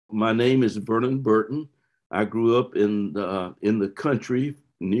My name is Vernon Burton. I grew up in the country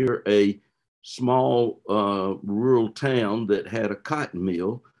near a small rural town that had a cotton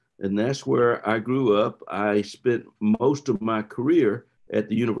mill, and that's where I grew up. I spent most of my career at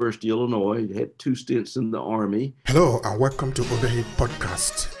the University of Illinois. Had two stints in the Army. Hello and welcome to Obehi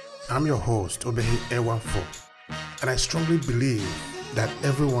Podcast. I'm your host, Obehi Ewafo, and I strongly believe that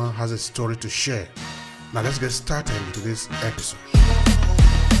everyone has a story to share. Now let's get started into this episode.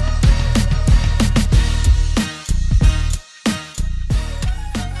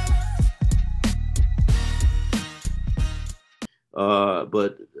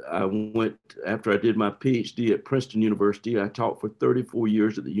 But I went, after I did my PhD at Princeton University, I taught for 34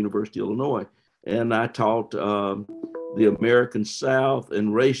 years at the University of Illinois. And I taught the American South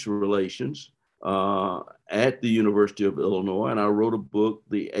and race relations at the University of Illinois. And I wrote a book,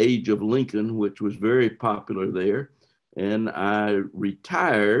 The Age of Lincoln, which was very popular there. And I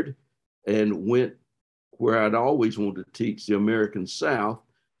retired and went where I'd always wanted to teach, the American South.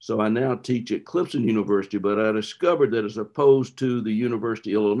 So I now teach at Clemson University, but I discovered that as opposed to the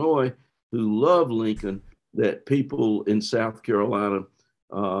University of Illinois, who love Lincoln, that people in South Carolina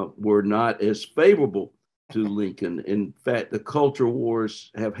were not as favorable to Lincoln. In fact, the culture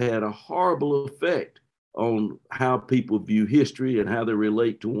wars have had a horrible effect on how people view history and how they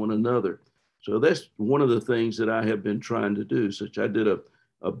relate to one another. So that's one of the things that I have been trying to do. Such I did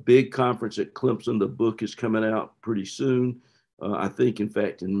a big conference at Clemson. The book is coming out pretty soon. I think, in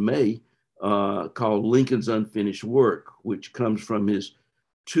fact, in May, called Lincoln's Unfinished Work, which comes from his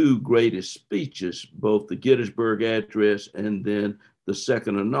two greatest speeches, both the Gettysburg Address and then the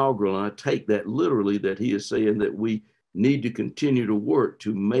second inaugural. And I take that literally, that he is saying that we need to continue to work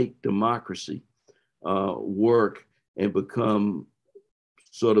to make democracy work and become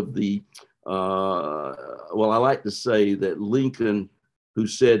sort of the, well, I like to say that Lincoln, who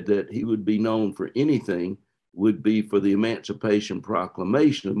said that he would be known for anything, would be for the Emancipation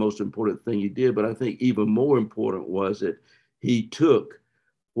Proclamation, the most important thing he did. But I think even more important was that he took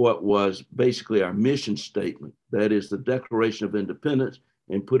what was basically our mission statement, that is the Declaration of Independence,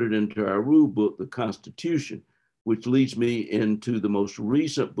 and put it into our rule book, the Constitution, which leads me into the most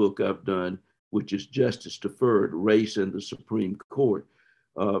recent book I've done, which is Justice Deferred, Race and the Supreme Court,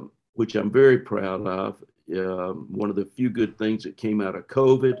 which I'm very proud of. One of the few good things that came out of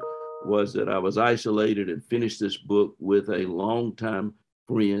COVID was that I was isolated and finished this book with a longtime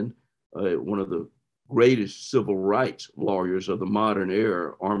friend, one of the greatest civil rights lawyers of the modern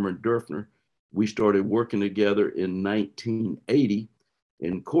era, Armand Durfner. We started working together in 1980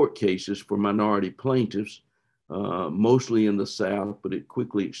 in court cases for minority plaintiffs, mostly in the South, but it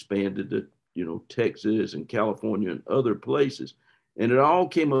quickly expanded to, Texas and California and other places. And it all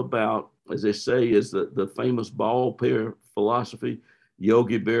came about, as they say, is the famous ball pair philosophy.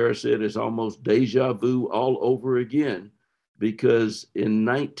 Yogi Berra said it's almost deja vu all over again, because in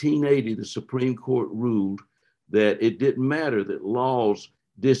 1980, the Supreme Court ruled that it didn't matter that laws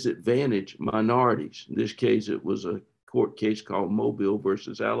disadvantage minorities. In this case, it was a court case called Mobile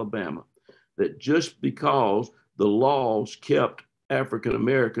versus Alabama, that just because the laws kept African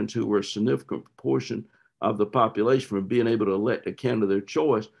Americans, who were a significant proportion of the population, from being able to elect a candidate of their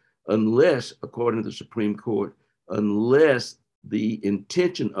choice, unless, according to the Supreme Court, unless the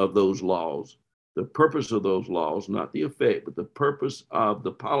intention of those laws, the purpose of those laws, not the effect, but the purpose of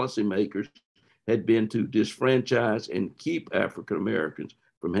the policymakers had been to disfranchise and keep African Americans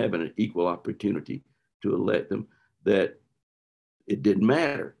from having an equal opportunity to elect them, that it didn't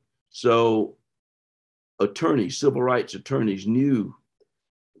matter. So attorneys, civil rights attorneys, knew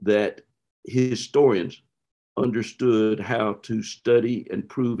that historians understood how to study and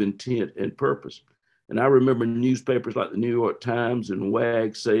prove intent and purpose. And I remember newspapers like the New York Times and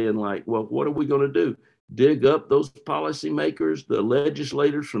WAG saying, like, well, what are we going to do? Dig up those policymakers, the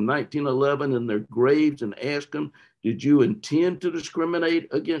legislators from 1911 in their graves and ask them, did you intend to discriminate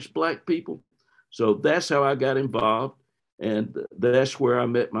against Black people? So that's how I got involved. And that's where I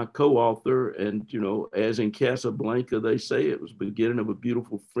met my co-author. And, as in Casablanca, they say, it was the beginning of a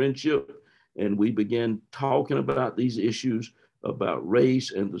beautiful friendship. And we began talking about these issues about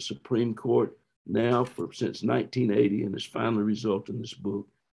race and the Supreme Court now since 1980, and has finally resulted in this book,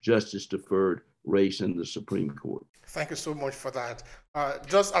 Justice Deferred, Race and the Supreme Court. Thank you so much for that.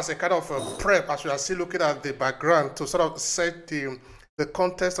 Just as a kind of a prep, as we are still looking at the background to sort of set the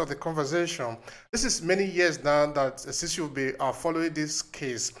context of the conversation, this is many years now that since you'll be following this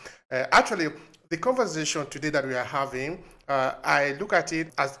case. Actually, the conversation today that we are having, I look at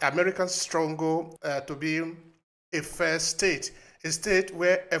it as Americans struggle to be a fair state, a state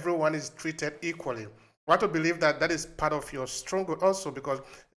where everyone is treated equally. I want to believe that that is part of your struggle also, because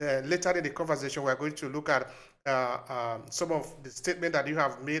later in the conversation, we're going to look at some of the statements that you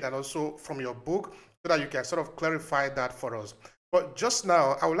have made and also from your book so that you can sort of clarify that for us. But just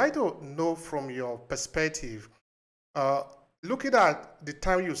now, I would like to know from your perspective, looking at the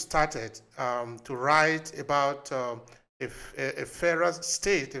time you started to write about a fairer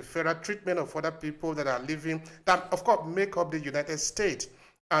state, a fairer treatment of other people that are living, that of course make up the United States.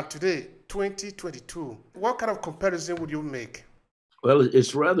 And today, 2022, what kind of comparison would you make? Well,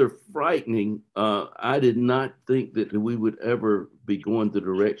 it's rather frightening. I did not think that we would ever be going the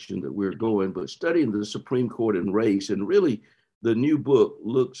direction that we're going, but studying the Supreme Court and race, and really the new book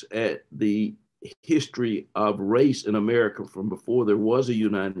looks at the history of race in America from before there was a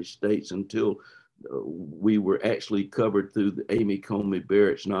United States until we were actually covered through the Amy Coney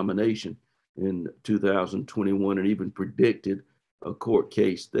Barrett's nomination in 2021, and even predicted a court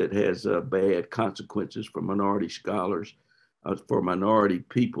case that has bad consequences for minority scholars, for minority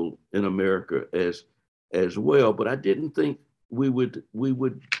people in America as well. But I didn't think we would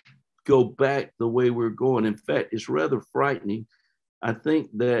go back the way we're going. In fact, it's rather frightening. I think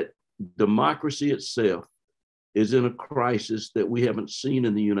that democracy itself is in a crisis that we haven't seen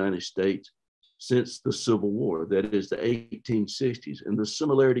in the United States since the Civil War, that is the 1860s. And the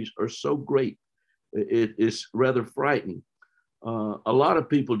similarities are so great, it's rather frightening. A lot of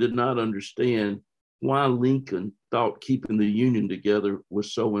people did not understand why Lincoln thought keeping the Union together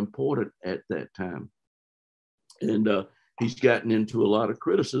was so important at that time. And he's gotten into a lot of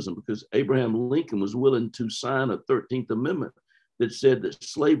criticism because Abraham Lincoln was willing to sign a 13th Amendment that said that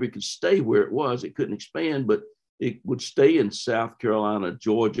slavery could stay where it was. It couldn't expand, but it would stay in South Carolina,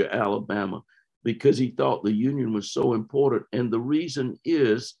 Georgia, Alabama, because he thought the Union was so important. And the reason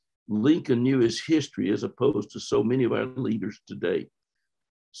is Lincoln knew his history as opposed to so many of our leaders today.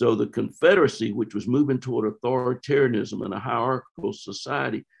 So the Confederacy, which was moving toward authoritarianism and a hierarchical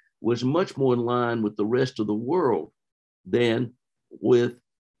society, was much more in line with the rest of the world than the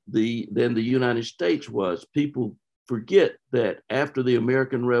United States was. People forget that after the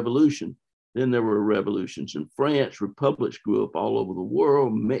American Revolution, then there were revolutions in France. Republics grew up all over the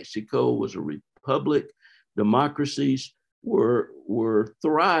world. Mexico was a republic. Democracies were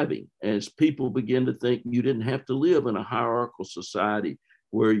thriving as people began to think you didn't have to live in a hierarchical society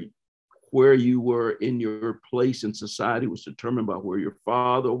where you were in your place in society was determined by where your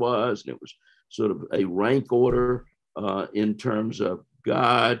father was. And it was sort of a rank order in terms of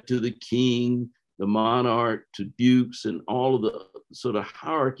God to the king, the monarch to dukes, and all of the sort of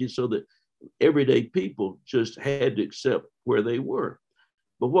hierarchy, so that everyday people just had to accept where they were.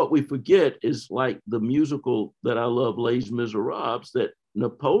 But what we forget is, like the musical that I love, Les Miserables, that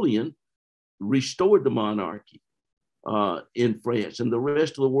Napoleon restored the monarchy in France, and the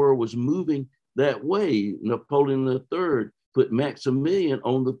rest of the world was moving that way. Napoleon III put Maximilian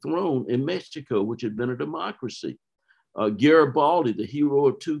on the throne in Mexico, which had been a democracy. Garibaldi, the hero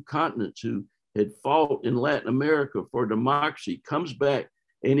of two continents who had fought in Latin America for democracy, comes back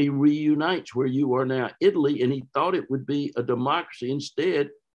and he reunites where you are now, Italy, and he thought it would be a democracy. Instead,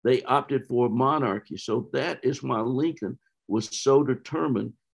 they opted for a monarchy. So that is why Lincoln was so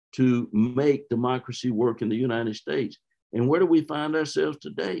determined to make democracy work in the United States. And where do we find ourselves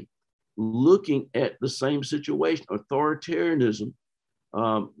today? Looking at the same situation, authoritarianism,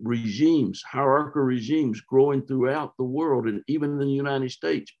 regimes, hierarchical regimes growing throughout the world, and even in the United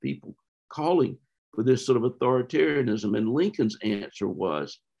States, people calling for this sort of authoritarianism. And Lincoln's answer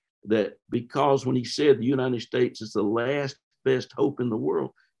was that because when he said the United States is the last best hope in the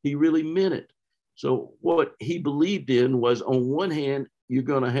world, he really meant it. So what he believed in was, on one hand, you're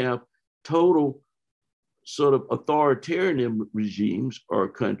going to have total sort of authoritarian regimes or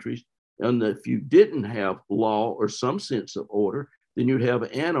countries, and if you didn't have law or some sense of order, then you'd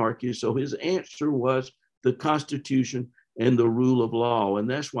have anarchy. So his answer was the Constitution and the rule of law. And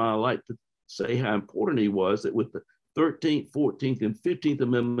that's why I like to say how important he was, that with the 13th, 14th, and 15th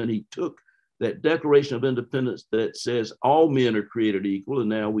Amendment, he took that Declaration of Independence that says all men are created equal, and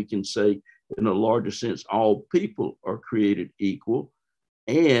now we can say in a larger sense, all people are created equal,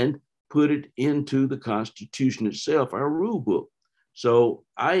 and put it into the Constitution itself, our rule book. So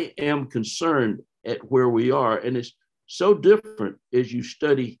I am concerned at where we are, and it's so different as you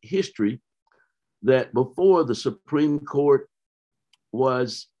study history, that before the Supreme Court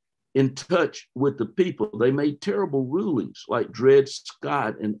was in touch with the people, they made terrible rulings like Dred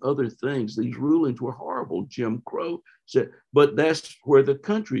Scott and other things. These rulings were horrible. Jim Crow said, but that's where the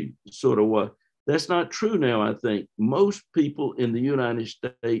country sort of was. That's not true now, I think. Most people in the United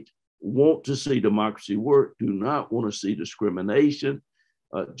States want to see democracy work, do not want to see discrimination.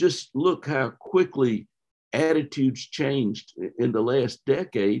 Just look how quickly attitudes changed in the last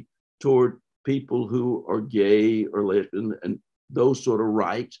decade toward people who are gay or lesbian and those sort of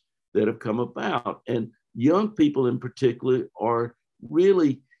rights that have come about. And young people in particular are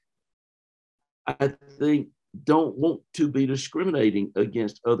really, I think, don't want to be discriminating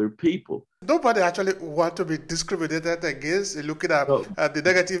against other people. Nobody actually want to be discriminated against, looking at the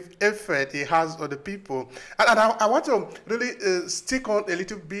negative effect it has on the people. And I want to really stick on a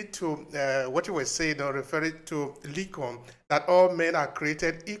little bit to what you were saying, or referring to Lincoln, that all men are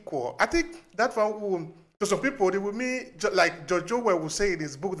created equal. I think that one will, to some people, they will mean, like George Orwell will say in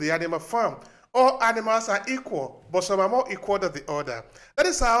his book, The Animal Farm, all animals are equal, but some are more equal than the other. That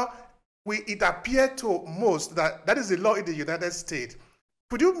is how it appeared to most that is the law in the United States.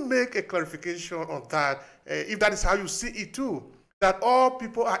 Could you make a clarification on that, if that is how you see it too, that all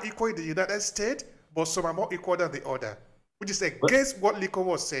people are equal in the United States, but some are more equal than the other, which is against what Lincoln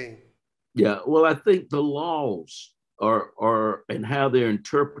was saying? Yeah, well, I think the laws are and how they're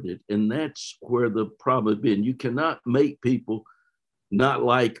interpreted, and that's where the problem has been. You cannot make people not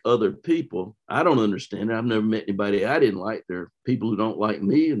like other people. I don't understand it. I've never met anybody I didn't like. There are people who don't like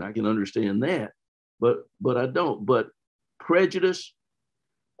me, and I can understand that, but I don't. But prejudice,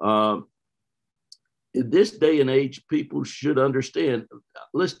 in this day and age, people should understand.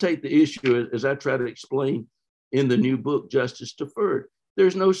 Let's take the issue as I try to explain in the new book, Justice Deferred.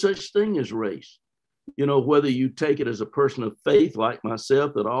 There's no such thing as race. You know, whether you take it as a person of faith like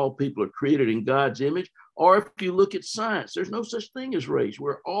myself, that all people are created in God's image, or if you look at science, there's no such thing as race.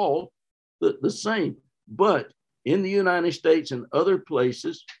 We're all the same. But in the United States and other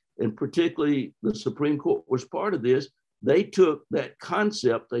places, and particularly the Supreme Court was part of this, they took that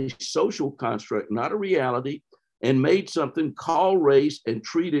concept, a social construct, not a reality, and made something called race and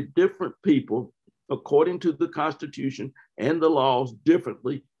treated different people according to the Constitution and the laws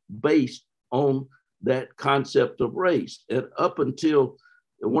differently based on that concept of race. And up until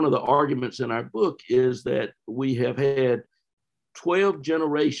one of the arguments in our book is that we have had 12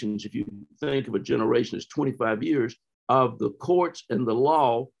 generations, if you think of a generation as 25 years, of the courts and the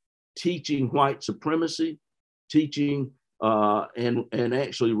law teaching white supremacy, teaching and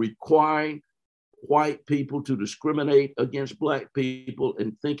actually requiring white people to discriminate against Black people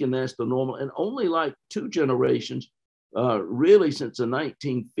and thinking that's the normal. And only like 2 generations, really since the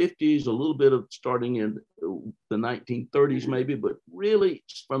 1950s, a little bit of starting in the 1930s maybe, but really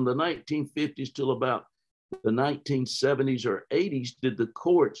from the 1950s till about the 1970s or 80s did the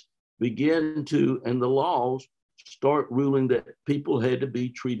courts begin to, and the laws start ruling that people had to be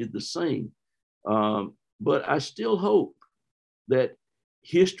treated the same. But I still hope that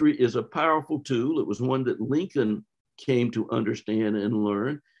history is a powerful tool. It was one that Lincoln came to understand and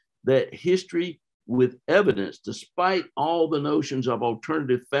learn, that history with evidence, despite all the notions of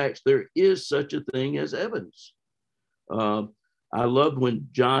alternative facts, there is such a thing as evidence. I loved when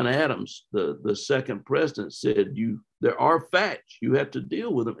John Adams, the second president, said, there are facts, you have to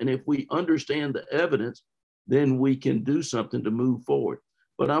deal with them. And if we understand the evidence, then we can do something to move forward.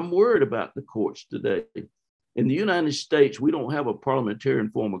 But I'm worried about the courts today. In the United States, we don't have a parliamentarian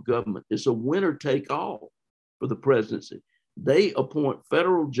form of government. It's a winner take all for the presidency. They appoint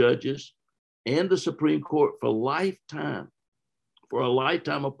federal judges and the Supreme Court for a lifetime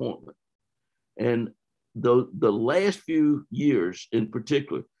appointment. And the last few years in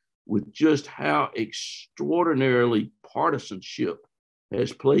particular, with just how extraordinarily partisanship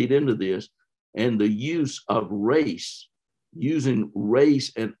has played into this, and the use of race, using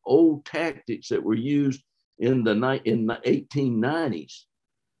race and old tactics that were used in the 1890s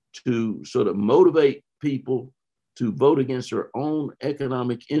to sort of motivate people to vote against their own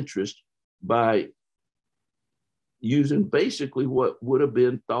economic interest by using basically what would have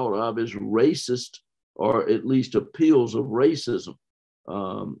been thought of as racist, or at least appeals of racism,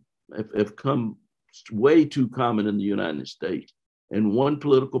 have come way too common in the United States. And one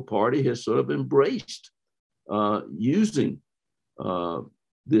political party has sort of embraced using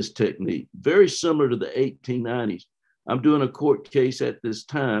this technique, very similar to the 1890s. I'm doing a court case at this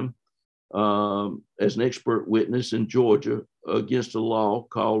time as an expert witness in Georgia against a law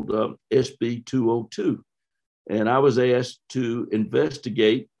called SB 202. And I was asked to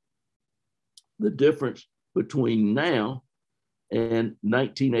investigate the difference between now and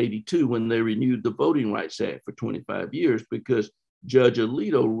 1982, when they renewed the Voting Rights Act for 25 years, because Judge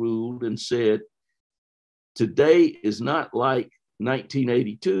Alito ruled and said, today is not like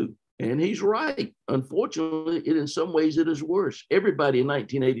 1982. And he's right. Unfortunately, in some ways it is worse. Everybody in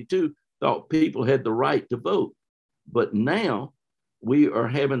 1982 thought people had the right to vote. But now we are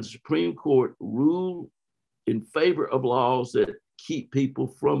having the Supreme Court rule in favor of laws that keep people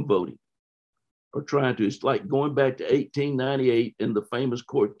from voting. are trying to. It's like going back to 1898 in the famous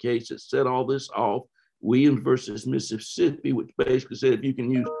court case that set all this off, Williams versus Mississippi, which basically said if you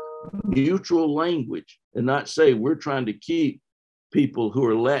can use neutral language and not say we're trying to keep people who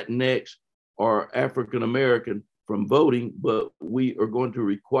are Latinx or African American from voting, but we are going to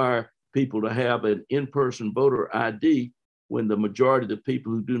require people to have an in-person voter ID when the majority of the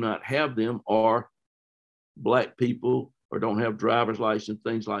people who do not have them are Black people or don't have driver's license,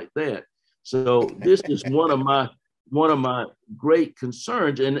 things like that. So this is one of my great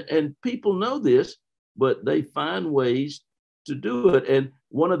concerns, and people know this, but they find ways to do it. And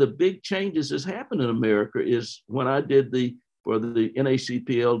one of the big changes that's happened in America is when I did for the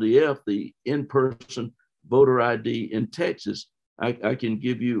NAACP-LDF, the in-person voter ID in Texas. I can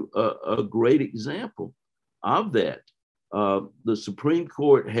give you a great example of that. The Supreme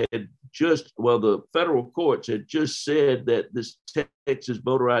Court had the federal courts had just said that this Texas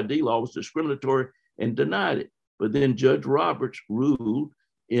voter ID law was discriminatory and denied it. But then Judge Roberts ruled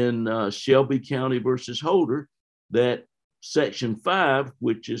in Shelby County versus Holder that Section 5,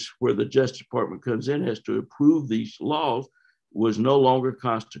 which is where the Justice Department comes in, has to approve these laws, was no longer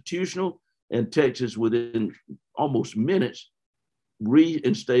constitutional, and Texas, within almost minutes,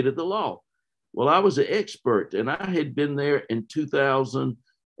 reinstated the law. Well, I was an expert, and I had been there in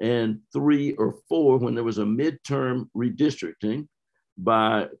 2003 or 4 when there was a midterm redistricting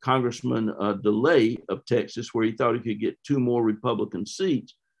by Congressman DeLay of Texas, where he thought he could get 2 more Republican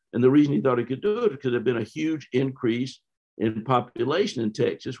seats. And the reason he thought he could do it is because there had been a huge increase in population in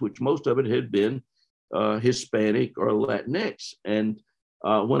Texas, which most of it had been Hispanic or Latinx. And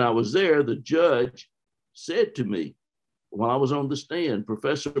when I was there, the judge said to me, while I was on the stand,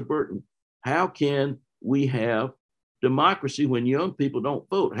 Professor Burton, how can we have democracy when young people don't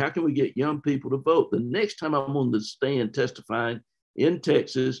vote? How can we get young people to vote? The next time I'm on the stand testifying in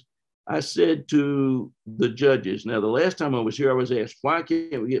Texas, I said to the judges, now the last time I was here, I was asked, why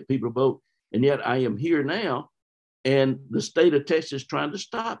can't we get people to vote? And yet I am here now, and the state of Texas is trying to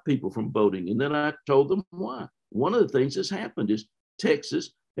stop people from voting. And then I told them why. One of the things that's happened is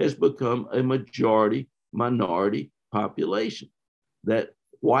Texas has become a minority population, that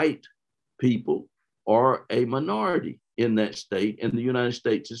white people are a minority in that state, and the United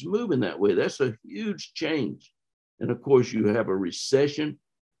States is moving that way. That's a huge change. And of course, you have a recession,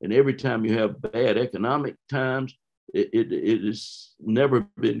 and every time you have bad economic times, it has never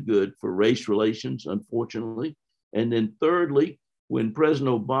been good for race relations, unfortunately. And then thirdly, when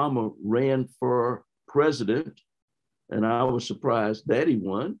President Obama ran for president, and I was surprised that he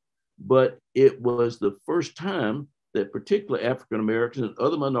won, but it was the first time that particularly African Americans and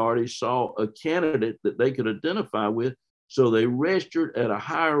other minorities saw a candidate that they could identify with. So they registered at a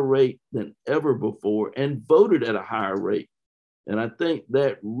higher rate than ever before and voted at a higher rate. And I think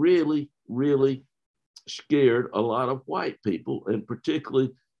that really, really scared a lot of white people, and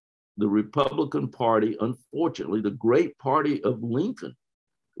particularly the Republican Party. Unfortunately, the great party of Lincoln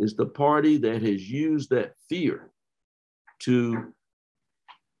is the party that has used that fear to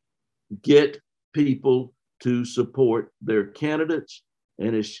get people to support their candidates,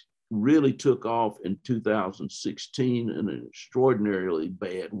 and it's really took off in 2016 in an extraordinarily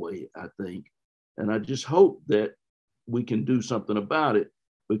bad way, I think. And I just hope that we can do something about it,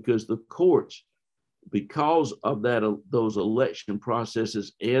 because the courts, because of that, those election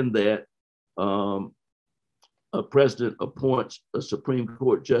processes, and that a president appoints a Supreme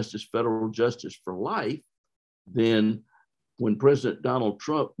Court justice, federal justice for life, then when President Donald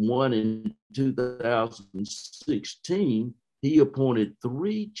Trump won in 2016, he appointed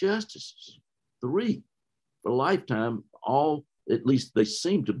 3 justices, 3 for a lifetime, all, at least they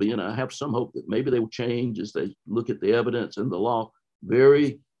seem to be, and I have some hope that maybe they will change as they look at the evidence and the law,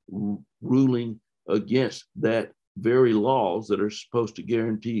 very ruling against that very laws that are supposed to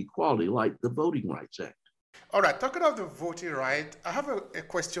guarantee equality, like the Voting Rights Act. All right, talking of the voting right, I have a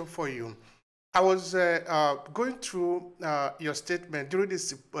question for you. I was going through your statement during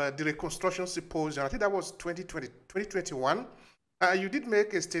this the Reconstruction Symposium. I think that was 2021. You did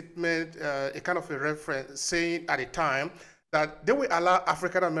make a statement, a kind of a reference, saying at the time that they will allow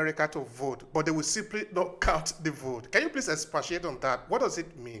African America to vote, but they will simply not count the vote. Can you please expatiate on that? What does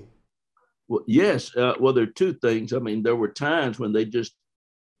it mean? Well, yes. Well, there are 2 things. I mean, there were times when they just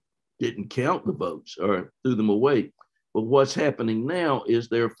didn't count the votes or threw them away. But what's happening now is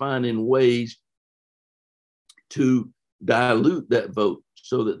they're finding ways to dilute that vote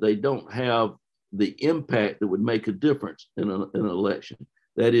so that they don't have the impact that would make a difference in an election.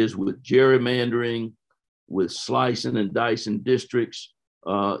 That is, with gerrymandering, with slicing and dicing districts,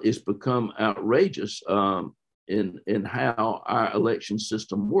 it's become outrageous. in how our election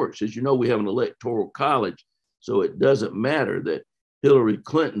system works. As you know, we have an electoral college, so it doesn't matter that Hillary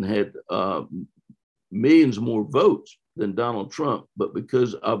Clinton had millions more votes than Donald Trump, but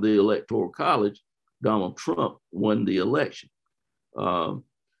because of the electoral college, Donald Trump won the election.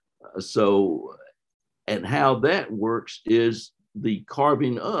 And how that works is the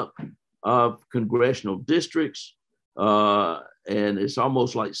carving up of congressional districts, and it's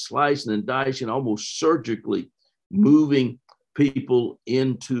almost like slicing and dicing, almost surgically moving people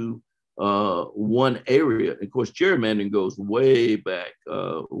into one area. Of course, gerrymandering goes way back,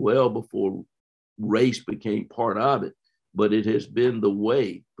 well before race became part of it, but it has been the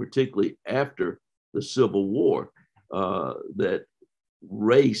way, particularly after the Civil War, that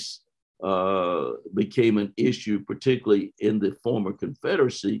race became an issue, particularly in the former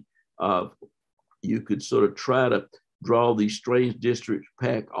Confederacy. You could sort of try to draw these strange districts,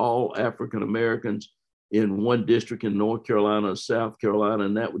 pack all African Americans in one district in North Carolina, South Carolina,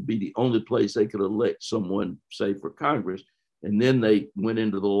 and that would be the only place they could elect someone, say, for Congress. And then they went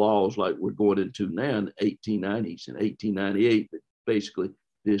into the laws like we're going into now in the 1890s and 1898 that basically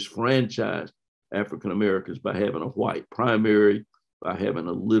disfranchised African Americans by having a white primary, by having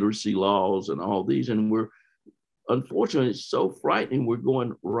illiteracy laws and all these. And we're, unfortunately, it's so frightening, we're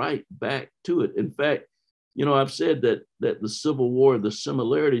going right back to it. In fact, you know, I've said that the Civil War, the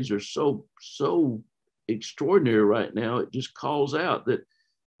similarities are so extraordinary right now. It just calls out that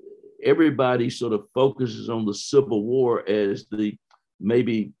everybody sort of focuses on the Civil War as the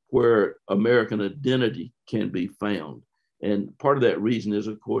maybe where American identity can be found. And part of that reason is,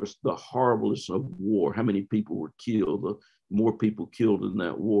 of course, the horribleness of war. How many people were killed? The more people killed in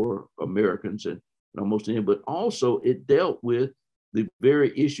that war, Americans and almost any, but also it dealt with the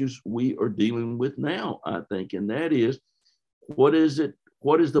very issues we are dealing with now, I think. And that is, what is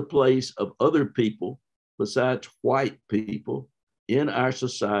the place of other people besides white people in our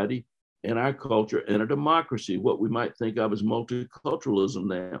society, in our culture, and a democracy, what we might think of as multiculturalism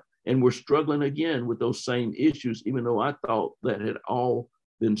now. And we're struggling again with those same issues, even though I thought that had all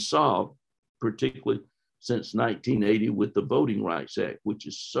been solved, particularly since 1980 with the Voting Rights Act, which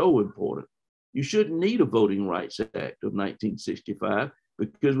is so important. You shouldn't need a Voting Rights Act of 1965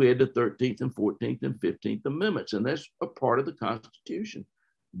 because we had the 13th and 14th and 15th Amendments, and that's a part of the Constitution.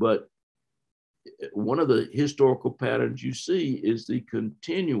 But one of the historical patterns you see is the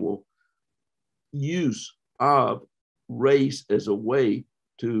continual use of race as a way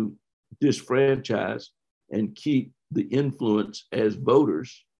to disfranchise and keep the influence as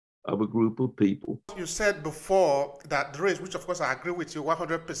voters of a group of people. You said before that race, which of course I agree with you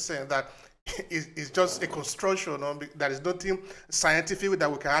 100%, that is just a construction, there is nothing scientific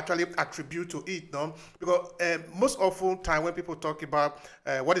that we can actually attribute to it, because most often time when people talk about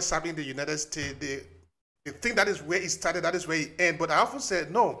what is happening in the United States, they think that is where it started, that is where it ends. But I often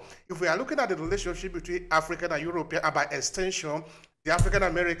said, no, if we are looking at the relationship between African and European, and by extension, the African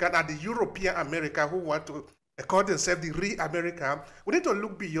American and the European American who want to call themselves the real American, we need to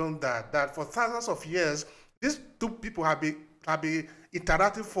look beyond that, that for thousands of years, these two people have been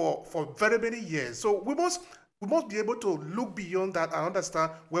interacting for very many years. So we must be able to look beyond that and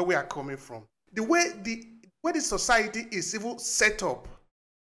understand where we are coming from. The way the society is even set up,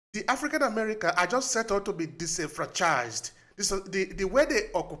 the African American are just set up to be disenfranchised. The way they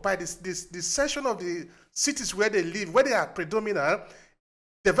occupy this section of the cities where they live, where they are predominant,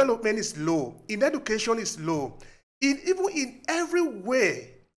 development is low, in education is low, even in every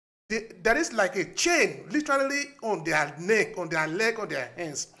way. There is like a chain literally on their neck, on their leg, on their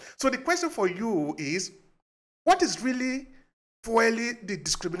hands. So the question for you is, what is really fueling the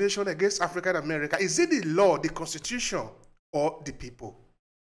discrimination against African America? Is it the law, the Constitution, or the people?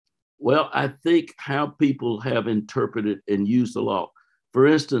 Well, I think how people have interpreted and used the law. For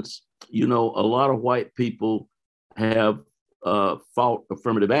instance, you know, a lot of white people have fought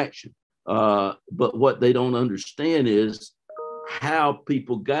affirmative action, but what they don't understand is how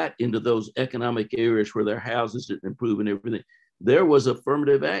people got into those economic areas where their houses didn't improve and everything. There was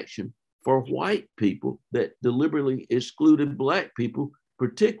affirmative action for white people that deliberately excluded Black people,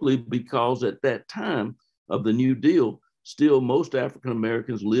 particularly because at that time of the New Deal, still most African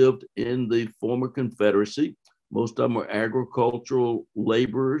Americans lived in the former Confederacy. Most of them were agricultural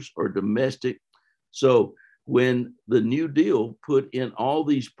laborers or domestic. So when the New Deal put in all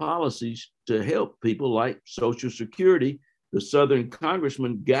these policies to help people like Social Security, the Southern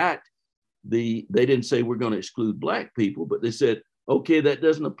congressman they didn't say we're going to exclude Black people, but they said, okay, that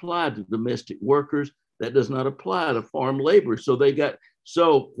doesn't apply to domestic workers. That does not apply to farm labor.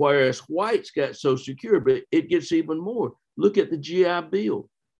 So whereas whites got Social Security, but it gets even more. Look at the GI Bill.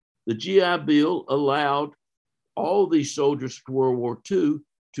 The GI Bill allowed all these soldiers for World War II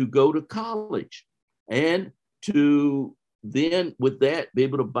to go to college and to then with that be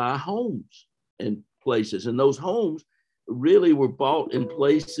able to buy homes and places. And those homes really were bought in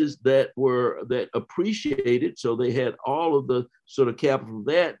places that appreciated. So they had all of the sort of capital of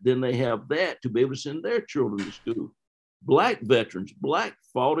that. Then they have that to be able to send their children to school. Black veterans, Black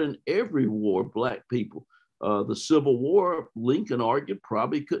fought in every war, Black people. The Civil War, Lincoln argued,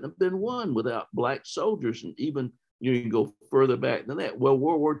 probably couldn't have been won without Black soldiers. And even you can go further back than that. Well,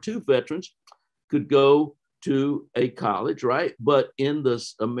 World War II veterans could go to a college, right? But in the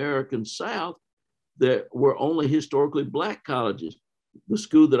American South, there were only historically Black colleges. The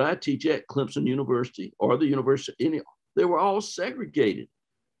school that I teach at, Clemson University, or the University, they were all segregated.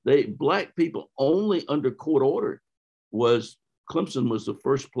 Black people only under court order Clemson was the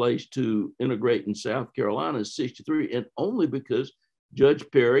first place to integrate in South Carolina in '63, and only because Judge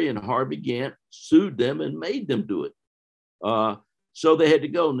Perry and Harvey Gantt sued them and made them do it. So they had to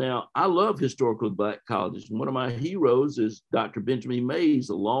go. Now, I love historically Black colleges. One of my heroes is Dr. Benjamin Mays,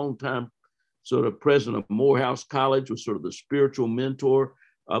 a longtime sort of president of Morehouse College, was sort of the spiritual mentor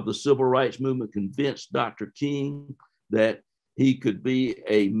of the civil rights movement, convinced Dr. King that he could be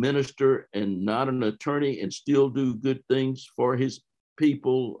a minister and not an attorney and still do good things for his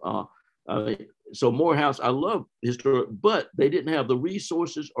people. So Morehouse, I love historic, but they didn't have the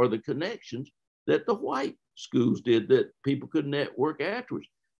resources or the connections that the white schools did that people could network afterwards.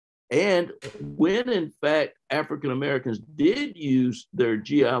 And when in fact African Americans did use their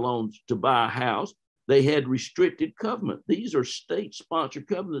GI loans to buy a house, they had restricted covenant. These are state-sponsored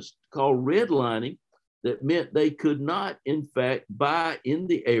covenants called redlining that meant they could not in fact buy in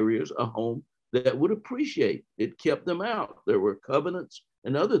the areas a home that would appreciate. It kept them out. There were covenants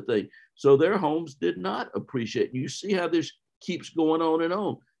and other things. So their homes did not appreciate. You see how this keeps going on and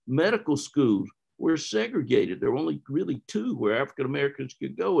on. Medical schools were segregated. There were only really two where African Americans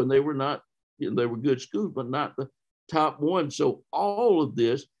could go, and they were not, they were good schools, but not the top one. So all of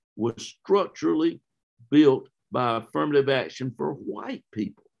this was structurally built by affirmative action for white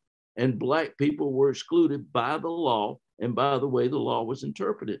people, and Black people were excluded by the law and by the way the law was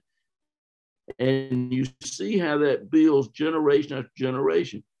interpreted. And you see how that builds generation after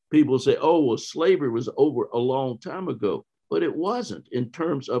generation. People say, oh, well, slavery was over a long time ago, but it wasn't in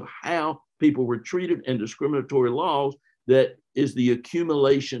terms of how people were treated and discriminatory laws. That is the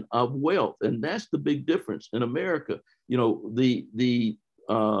accumulation of wealth. And that's the big difference in America. You know, the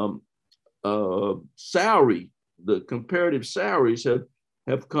salary, the comparative salaries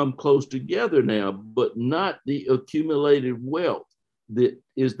have come close together now, but not the accumulated wealth that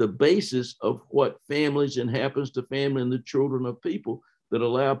is the basis of what families and happens to family and the children of people that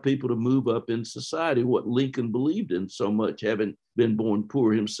allow people to move up in society, what Lincoln believed in so much, having been born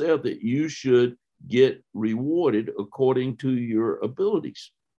poor himself, that you should get rewarded according to your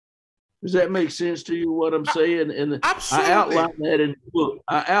abilities. Does that make sense to you, what I'm saying? And absolutely. I outline that in the book.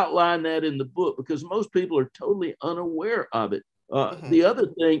 I outline that in the book because most people are totally unaware of it. The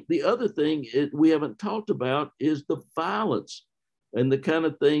other thing we haven't talked about is the violence and the kind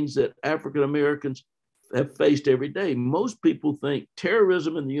of things that African Americans have faced every day. Most people think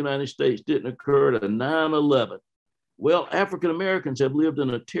terrorism in the United States didn't occur at 9/11. Well, African Americans have lived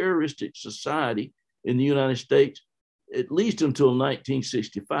in a terroristic society in the United States at least until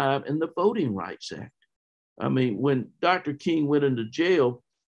 1965 and the Voting Rights Act. I mean, when Dr. King went into jail,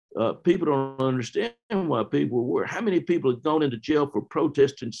 people don't understand why people were. How many people have gone into jail for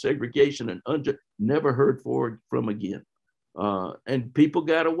protesting segregation and never heard from again? And people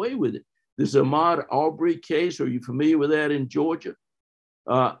got away with it. This Ahmaud Arbery case, are you familiar with that in Georgia?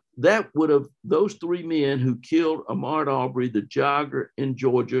 That would have, those three men who killed Ahmaud Arbery, the jogger in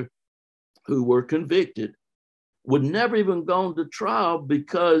Georgia, who were convicted, would never even gone to trial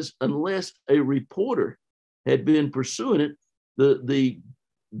because unless a reporter had been pursuing it,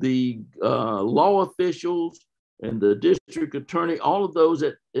 the law officials and the district attorney, all of those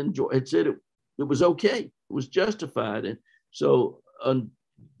that had said it was okay, it was justified. And so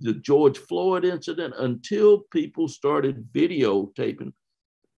the George Floyd incident, until people started videotaping,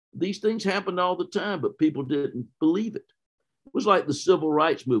 these things happened all the time, but people didn't believe it. It was like the civil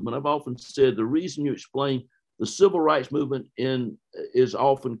rights movement. I've often said the reason you explain the civil rights movement is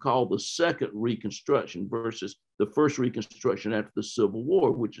often called the second Reconstruction versus the first Reconstruction after the Civil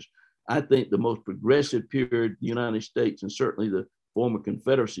War, which is, I think, the most progressive period the United States and certainly the former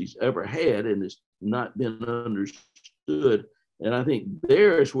Confederacy's ever had, and it's not been understood. And I think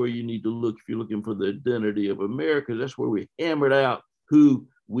there's where you need to look if you're looking for the identity of America. That's where we hammered out who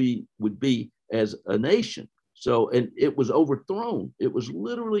we would be as a nation. So, and it was overthrown. It was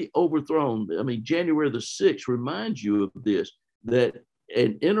literally overthrown. I mean, January the 6th reminds you of this, that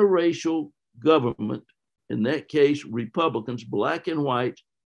an interracial government, in that case, Republicans, black and white,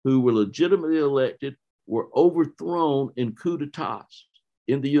 who were legitimately elected, were overthrown in coup d'etats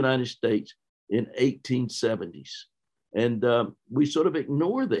in the United States in 1870s. And we sort of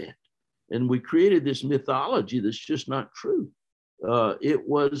ignore that. And we created this mythology that's just not true. It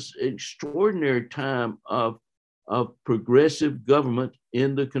was an extraordinary time of progressive government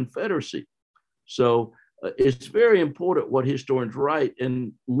in the Confederacy. So it's very important what historians write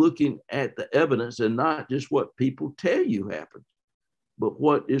and looking at the evidence and not just what people tell you happened, but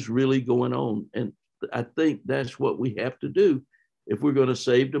what is really going on. And I think that's what we have to do if we're going to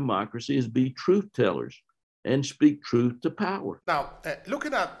save democracy, is be truth tellers and speak truth to power. Now,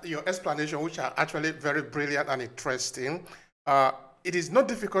 looking at your explanation, which are actually very brilliant and interesting, it is not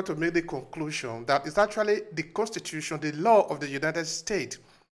difficult to make the conclusion that it's actually the Constitution, the law of the United States,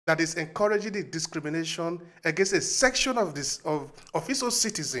 that is encouraging the discrimination against a section of its own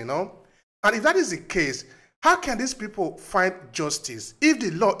citizens, you know? And if that is the case, how can these people find justice if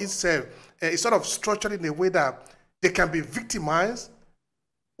the law itself is sort of structured in a way that they can be victimized?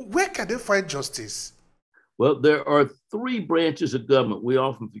 Where can they find justice? Well, there are three branches of government. We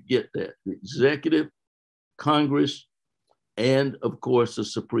often forget that: the executive, Congress, and of course, the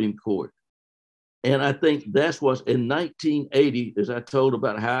Supreme Court. And I think that's what's in 1980, as I told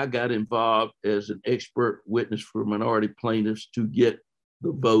about how I got involved as an expert witness for minority plaintiffs to get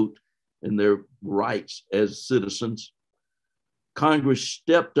the vote and their rights as citizens. Congress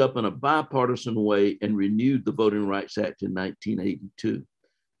stepped up in a bipartisan way and renewed the Voting Rights Act in 1982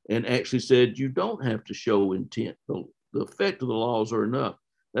 and actually said, you don't have to show intent. The effect of the laws are enough.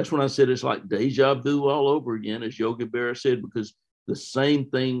 That's when I said it's like deja vu all over again, as Yogi Berra said, because the same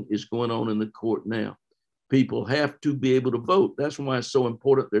thing is going on in the court now. People have to be able to vote. That's why it's so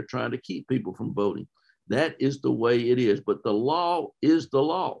important they're trying to keep people from voting. That is the way it is. But the law is the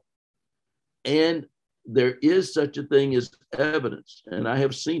law. And there is such a thing as evidence. And I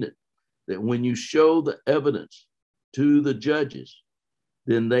have seen it, that when you show the evidence to the judges,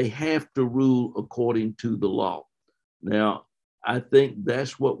 then they have to rule according to the law. Now, I think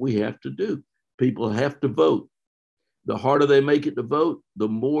that's what we have to do. People have to vote. The harder they make it to vote, the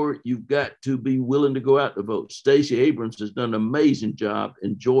more you've got to be willing to go out to vote. Stacey Abrams has done an amazing job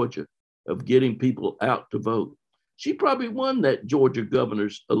in Georgia of getting people out to vote. She probably won that Georgia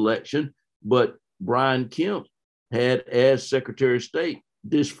governor's election, but Brian Kemp had, as Secretary of State,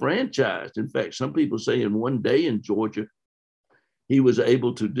 disfranchised. In fact, some people say in one day in Georgia, he was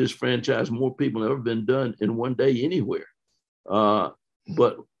able to disfranchise more people than ever been done in one day anywhere.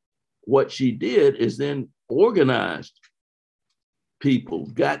 But what she did is then organized people,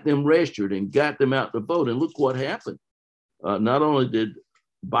 got them registered and got them out to vote. And look what happened. Not only did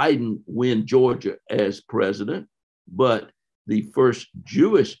Biden win Georgia as president, but the first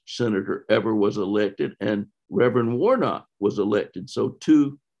Jewish senator ever was elected, and Reverend Warnock was elected. So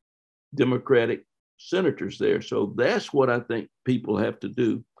 2 Democratic senators there. So that's what I think people have to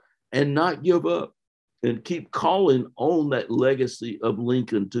do, and not give up and keep calling on that legacy of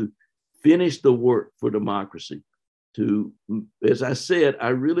Lincoln to finish the work for democracy. To, as I said, I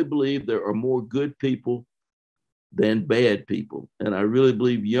really believe there are more good people than bad people. And I really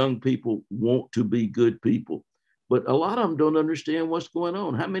believe young people want to be good people. But a lot of them don't understand what's going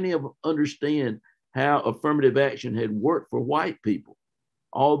on. How many of them understand how affirmative action had worked for white people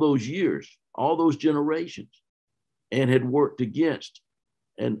all those years, all those generations, and had worked against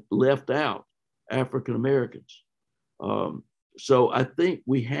and left out African Americans? So I think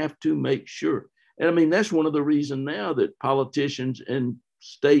we have to make sure. And I mean, that's one of the reasons now that politicians and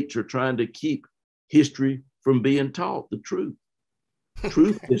states are trying to keep history from being taught the truth.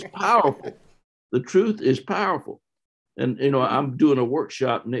 Truth is powerful. The truth is powerful. And, you know, I'm doing a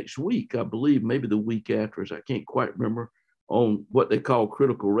workshop next week, I believe, maybe the week after, I can't quite remember, on what they call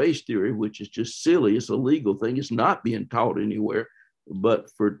critical race theory, which is just silly. It's a legal thing. It's not being taught anywhere but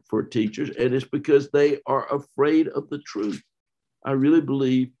for teachers. And it's because they are afraid of the truth. I really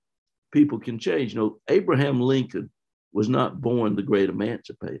believe people can change. You know, Abraham Lincoln was not born the great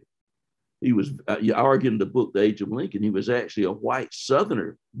emancipator. He was, you argue in the book, The Age of Lincoln, he was actually a white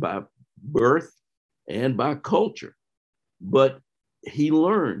Southerner by birth and by culture. But he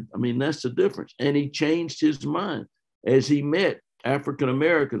learned, I mean, that's the difference. And he changed his mind as he met African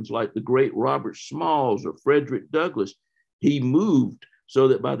Americans like the great Robert Smalls or Frederick Douglass. He moved so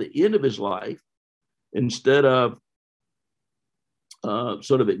that by the end of his life, instead of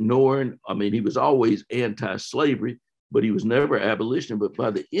sort of ignoring, I mean, he was always anti-slavery, but he was never abolitionist. But by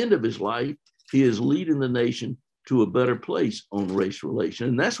the end of his life, he is leading the nation to a better place on race relations.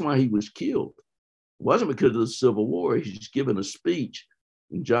 And that's why he was killed. It wasn't because of the Civil War. He's just given a speech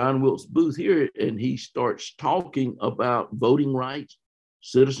in John Wilkes Booth here, and he starts talking about voting rights,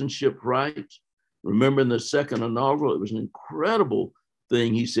 citizenship rights. Remember in the second inaugural, it was an incredible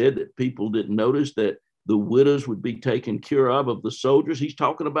thing. He said that people didn't notice that the widows would be taken care of the soldiers. He's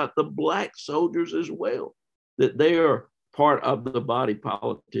talking about the Black soldiers as well, that they are part of the body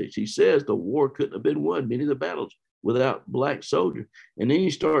politics. He says the war couldn't have been won, many of the battles, without Black soldiers. And then he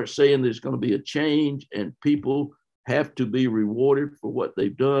starts saying there's going to be a change and people have to be rewarded for what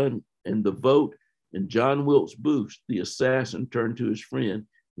they've done and the vote. And John Wilkes Booth, the assassin, turned to his friend.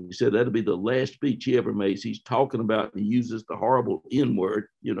 He said that'll be the last speech he ever makes. He's talking about, he uses the horrible N word,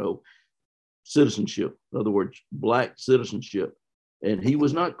 citizenship. In other words, Black citizenship. And he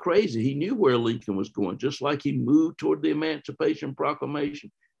was not crazy. He knew where Lincoln was going, just like he moved toward the Emancipation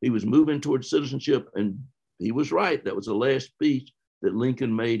Proclamation. He was moving toward citizenship, and he was right. That was the last speech that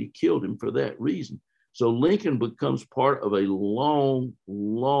Lincoln made. He killed him for that reason. So Lincoln becomes part of a long,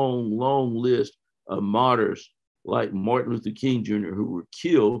 long, long list of martyrs like Martin Luther King Jr., who were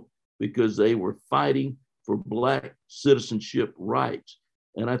killed because they were fighting for Black citizenship rights.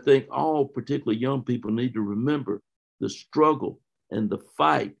 And I think all particularly young people need to remember the struggle and the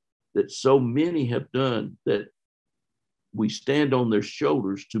fight that so many have done, that we stand on their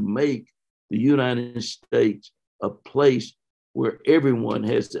shoulders to make the United States a place where everyone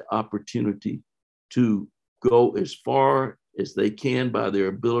has the opportunity to go as far as they can by their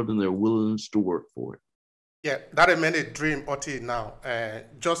ability and their willingness to work for it. Yeah, that remains a dream until now.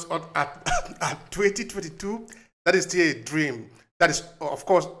 Just at 2022, that is still a dream. That is, of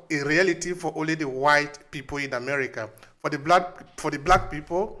course, a reality for only the white people in America. For the black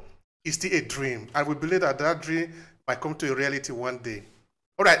people, it's still a dream. And we believe that that dream might come to a reality one day.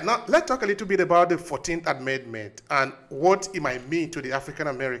 All right, now let's talk a little bit about the 14th Amendment and what it might mean to the African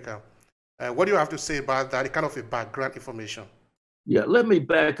American. What do you have to say about that, kind of a background information? Yeah, let me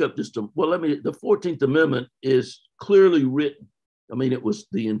back up just the 14th Amendment is clearly written. I mean, it was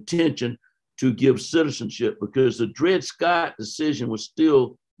the intention to give citizenship because the Dred Scott decision was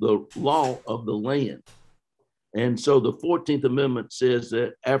still the law of the land. And so the 14th Amendment says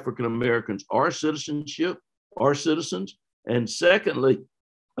that African Americans are citizens. And secondly,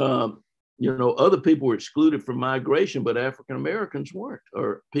 other people were excluded from migration, but African Americans weren't,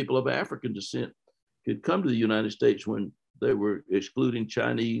 or people of African descent could come to the United States when they were excluding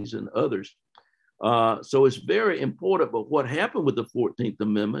Chinese and others. So it's very important. But what happened with the 14th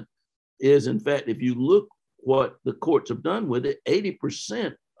Amendment is, in fact, if you look what the courts have done with it,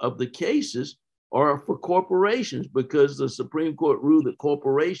 80% of the cases are for corporations because the Supreme Court ruled that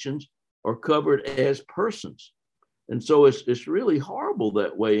corporations are covered as persons. And so it's really horrible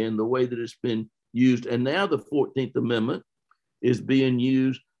that way in the way that it's been used. And now the 14th Amendment is being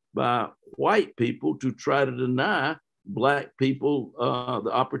used by white people to try to deny Black people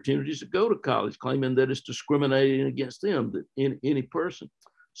the opportunities to go to college, claiming that it's discriminating against them, that any person.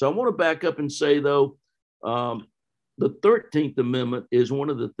 So I want to back up and say, though, the 13th Amendment is one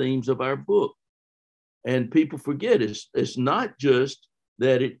of the themes of our book. And people forget it's not just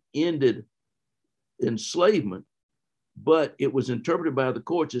that it ended enslavement, but it was interpreted by the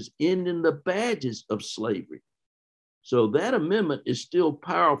courts as ending the badges of slavery. So that amendment is still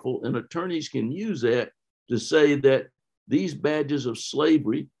powerful, and attorneys can use that to say that these badges of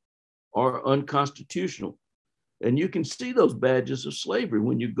slavery are unconstitutional. And you can see those badges of slavery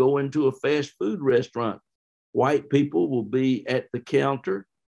when you go into a fast food restaurant. White people will be at the counter,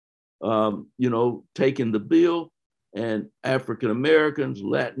 taking the bill, and African Americans,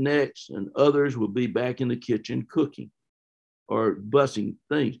 Latinx, and others will be back in the kitchen cooking or bussing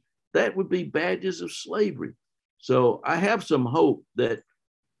things. That would be badges of slavery. So I have some hope that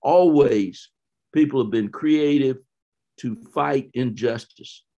always people have been creative to fight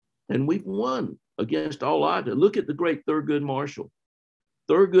injustice. And we've won against all odds. Look at the great Thurgood Marshall.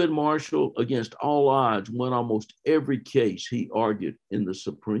 Thurgood Marshall, against all odds, won almost every case he argued in the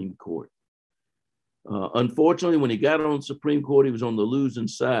Supreme Court. Unfortunately, when he got on the Supreme Court, he was on the losing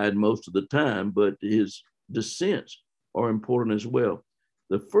side most of the time, but his dissents are important as well.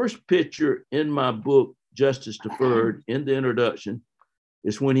 The first picture in my book, Justice Deferred, in the introduction,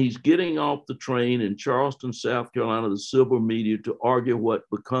 is when he's getting off the train in Charleston, South Carolina, the civil media, to argue what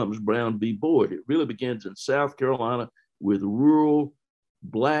becomes Brown v. Board. It really begins in South Carolina with rural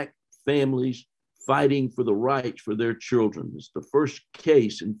Black families fighting for the rights for their children. It's the first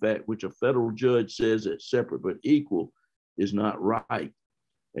case, in fact, which a federal judge says that separate but equal is not right,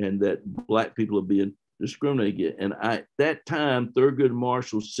 and that Black people are being discriminate against. And that time, Thurgood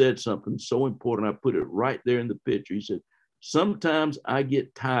Marshall said something so important. I put it right there in the picture. He said, "Sometimes I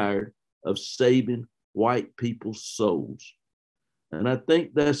get tired of saving white people's souls." And I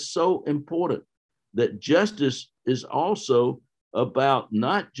think that's so important, that justice is also about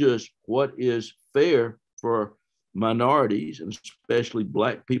not just what is fair for minorities, and especially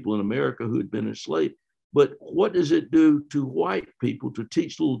Black people in America who had been enslaved, but what does it do to white people to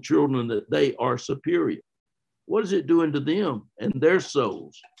teach little children that they are superior? What is it doing to them and their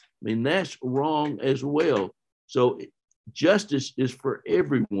souls? I mean, that's wrong as well. So justice is for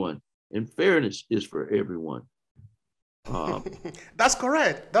everyone, and fairness is for everyone. That's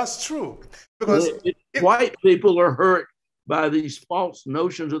correct. That's true. Because white people are hurt by these false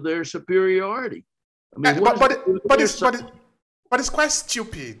notions of their superiority. I mean, but it's quite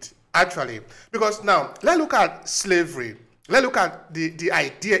stupid, actually, because now let's look at slavery. Let's look at the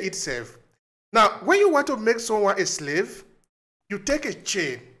idea itself. Now, when you want to make someone a slave, you take a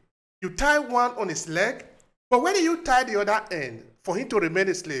chain, you tie one on his leg, but when you tie the other end for him to remain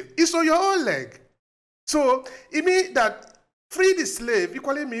a slave, it's on your own leg. So it means that free the slave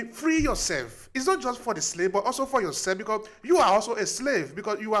equally means free yourself. It's not just for the slave, but also for yourself, because you are also a slave,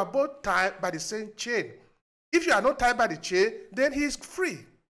 because you are both tied by the same chain. If you are not tied by the chain, then he is free.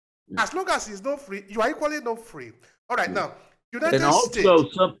 As long as he's not free, you are equally not free. All right, now, United States. And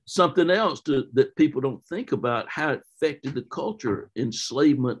also something else that people don't think about, how it affected the culture,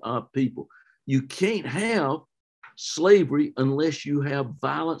 enslavement of people. You can't have slavery unless you have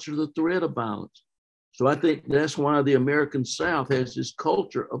violence or the threat of violence. So I think that's why the American South has this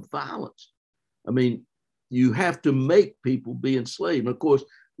culture of violence. I mean, you have to make people be enslaved. And of course,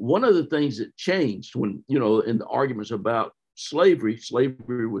 one of the things that changed when, in the arguments about slavery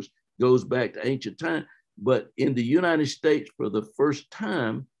goes back to ancient time. But in the United States, for the first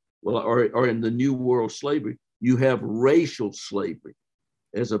time, or in the New World slavery, you have racial slavery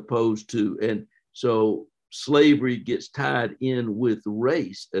as opposed to, and so slavery gets tied in with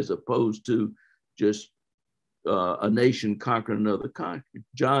race as opposed to just a nation conquering another country.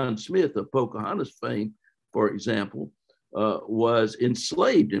 John Smith of Pocahontas fame, for example, was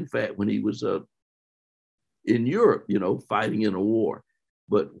enslaved, in fact, when he was in Europe, fighting in a war.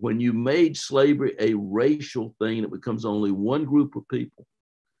 But when you made slavery a racial thing, it becomes only one group of people.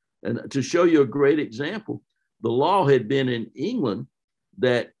 And to show you a great example, the law had been in England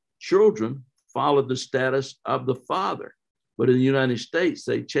that children followed the status of the father. But in the United States,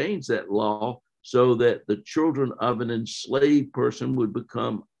 they changed that law so that the children of an enslaved person would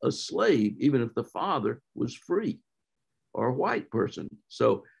become a slave, even if the father was free or a white person.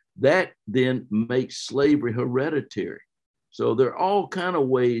 So that then makes slavery hereditary. So there are all kinds of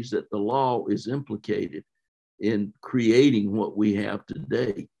ways that the law is implicated in creating what we have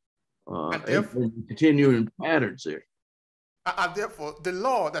today, and continuing patterns there. And therefore, the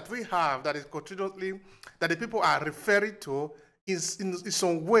law that we have that is continuously, that the people are referring to, is in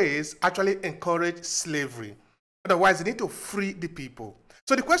some ways actually encourage slavery. Otherwise, they need to free the people.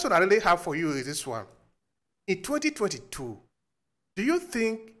 So the question I really have for you is this one. In 2022, do you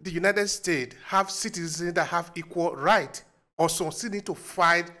think the United States have citizens that have equal rights, or some still need to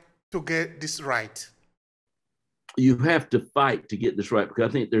fight to get this right? You have to fight to get this right, because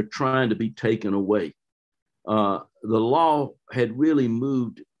I think they're trying to be taken away. The law had really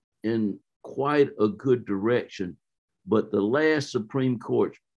moved in quite a good direction, but the last Supreme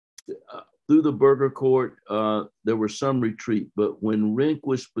Court, through the Burger Court, there was some retreat. But when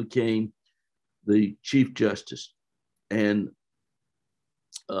Rehnquist became the Chief Justice, and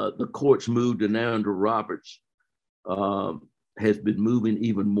the courts moved, and now under Roberts, has been moving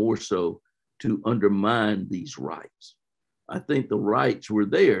even more so to undermine these rights. I think the rights were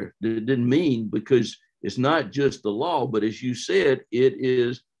there. It didn't mean, because it's not just the law, but as you said, it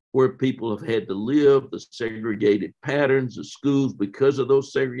is where people have had to live, the segregated patterns, the schools, because of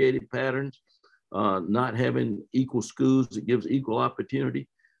those segregated patterns, not having equal schools that gives equal opportunity.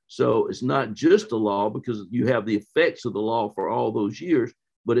 So it's not just the law, because you have the effects of the law for all those years,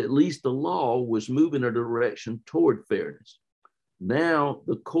 but at least the law was moving in a direction toward fairness. Now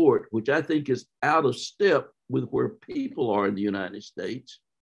the court, which I think is out of step with where people are in the United States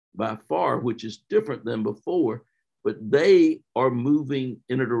by far, which is different than before, but they are moving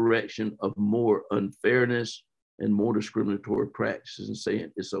in a direction of more unfairness and more discriminatory practices and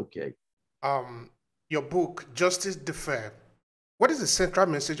saying it's okay. Your book, Justice Deferred, what is the central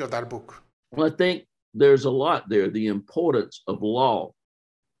message of that book? Well, I think there's a lot there. The importance of law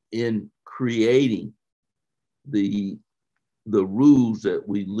in creating the rules that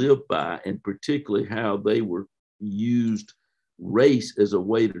we live by, and particularly how they were used, race as a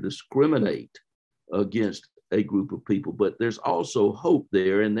way to discriminate against a group of people. But there's also hope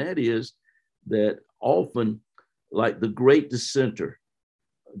there, and that is that often, like the great dissenter,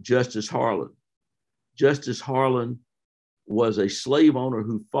 Justice Harlan. Justice Harlan was a slave owner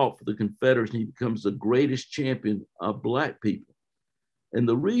who fought for the Confederates, and he becomes the greatest champion of Black people. And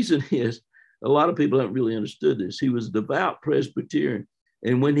the reason is, a lot of people haven't really understood this. He was a devout Presbyterian,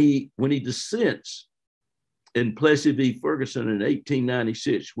 and when he dissents in Plessy v. Ferguson in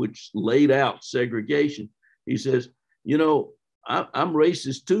 1896, which laid out segregation, he says, you know, I'm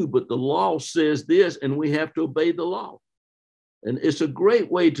racist too, but the law says this, and we have to obey the law. And it's a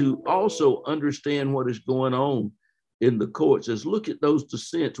great way to also understand what is going on in the courts, is look at those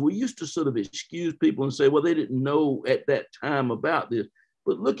dissents. We used to sort of excuse people and say, well, they didn't know at that time about this.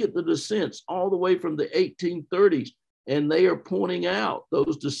 But look at the dissents all the way from the 1830s, and they are pointing out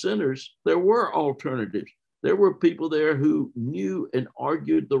those dissenters. There were alternatives. There were people there who knew and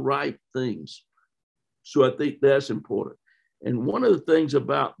argued the right things. So I think that's important. And one of the things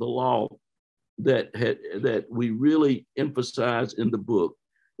about the law that we really emphasize in the book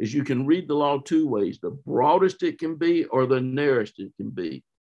is you can read the law two ways: the broadest it can be or the narrowest it can be.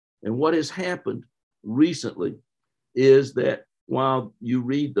 And what has happened recently is that while you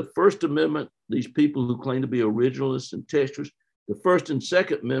read the First Amendment, these people who claim to be originalists and textualists, the First and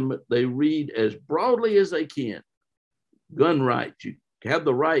Second Amendment, they read as broadly as they can. Gun rights, you have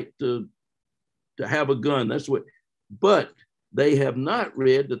the right to have a gun. That's what, but they have not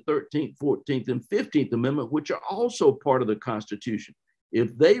read the 13th, 14th, and 15th Amendment, which are also part of the Constitution.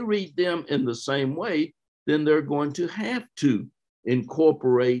 If they read them in the same way, then they're going to have to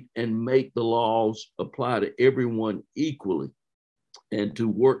incorporate and make the laws apply to everyone equally, and to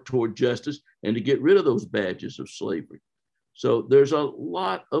work toward justice and to get rid of those badges of slavery. So there's a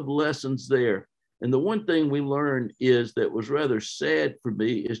lot of lessons there. And the one thing we learned is that was rather sad for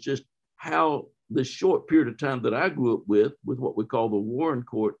me is just how the short period of time that I grew up with what we call the Warren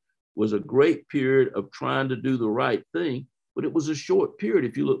Court, was a great period of trying to do the right thing. But it was a short period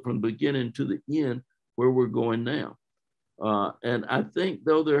if you look from the beginning to the end where we're going now. And I think,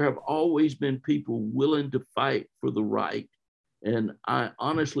 though, there have always been people willing to fight for the right. And I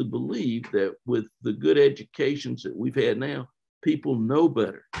honestly believe that with the good educations that we've had now, people know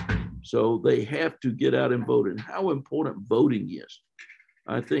better. So they have to get out and vote. And how important voting is.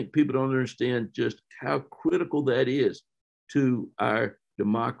 I think people don't understand just how critical that is to our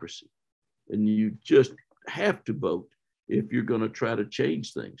democracy. And you just have to vote if you're going to try to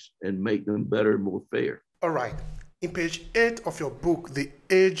change things and make them better and more fair. All right. In page 8 of your book, The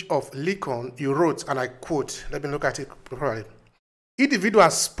Age of Lincoln, you wrote, and I quote, let me look at it properly.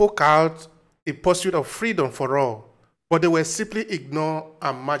 Individuals spoke out in pursuit of freedom for all, but they were simply ignored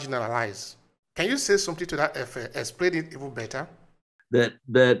and marginalized. Can you say something to that effect? Explain it even better.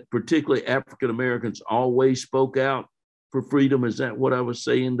 That particularly African Americans always spoke out for freedom. Is that what I was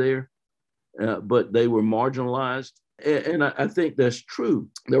saying there? But they were marginalized. And I think that's true.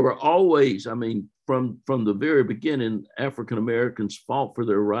 There were always, I mean, from the very beginning, African Americans fought for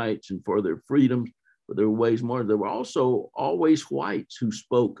their rights and for their freedoms, but there were ways more. There were also always whites who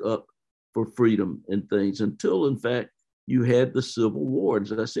spoke up for freedom and things until, in fact, you had the Civil War.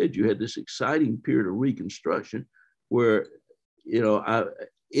 As I said, you had this exciting period of Reconstruction where,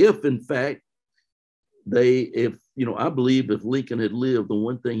 if in fact I believe if Lincoln had lived, the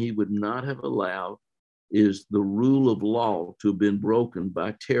one thing he would not have allowed is the rule of law to have been broken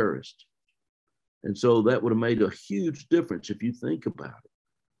by terrorists. And so that would have made a huge difference if you think about it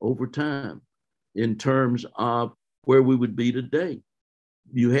over time in terms of where we would be today.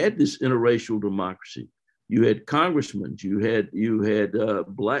 You had this interracial democracy. You had congressmen, you had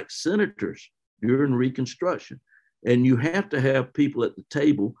Black senators during Reconstruction. And you have to have people at the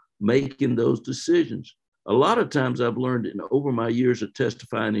table making those decisions. A lot of times I've learned over my years of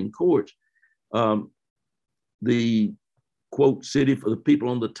testifying in courts, the quote city for the people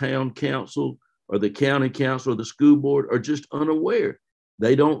on the town council or the county council or the school board are just unaware.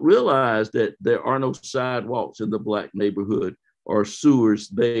 They don't realize that there are no sidewalks in the Black neighborhood or sewers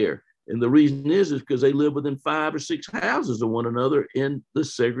there. And the reason is because they live within 5 or 6 houses of one another in the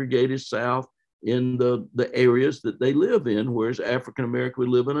segregated South, in the areas that they live in, whereas African American would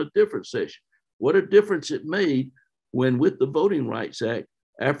live in a different section. What a difference it made when, with the Voting Rights Act,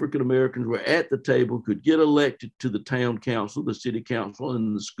 African Americans were at the table, could get elected to the town council, the city council,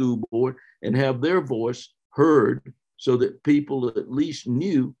 and the school board, and have their voice heard so that people at least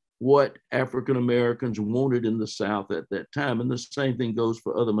knew what African Americans wanted in the South at that time. And the same thing goes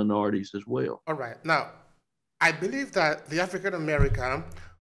for other minorities as well. All right. Now, I believe that the African American,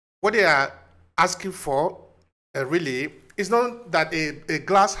 what they are asking for really it's not that a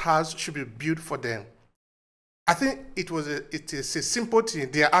glass house should be built for them. I think it is a simple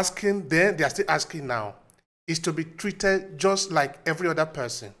thing. They are asking then, they are still asking now, is to be treated just like every other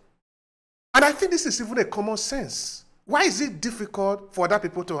person. And I think this is even a common sense. Why is it difficult for other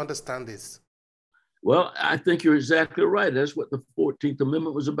people to understand this? Well, I think you're exactly right. That's what the 14th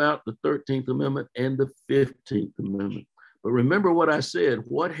Amendment was about, the 13th Amendment, and the 15th Amendment. But remember what I said,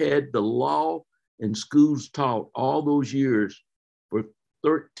 what had the law and schools taught all those years for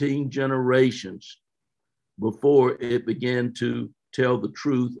 13 generations before it began to tell the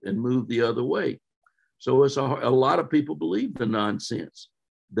truth and move the other way? So it's a lot of people believe the nonsense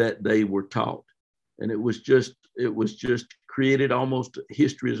that they were taught. And it was just created almost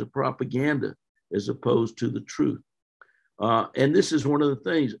history as a propaganda as opposed to the truth. And this is one of the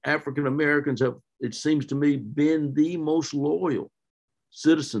things, African Americans have, it seems to me, been the most loyal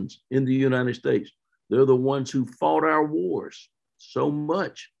citizens in the United States. They're the ones who fought our wars so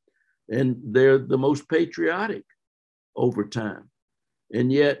much, and they're the most patriotic over time.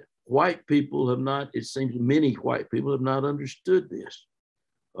 And yet white people have not, it seems many white people have not understood this.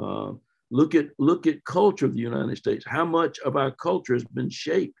 Look at culture of the United States. How much of our culture has been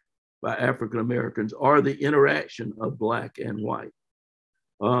shaped by African Americans or the interaction of Black and white?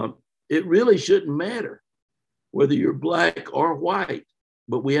 It really shouldn't matter whether you're Black or white,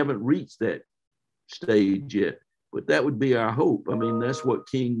 but we haven't reached that stage yet. But that would be our hope. I mean, that's what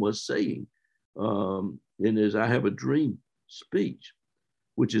King was saying in his I Have a Dream speech,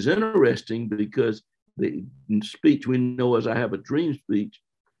 which is interesting because the speech we know as I Have a Dream speech,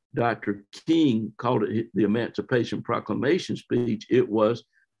 Dr. King called it the Emancipation Proclamation speech. It was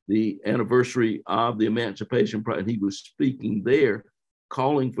the anniversary of the Emancipation, and he was speaking there,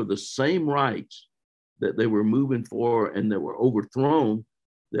 calling for the same rights that they were moving for and that were overthrown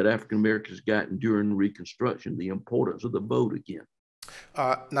that African Americans got during Reconstruction, the importance of the vote again.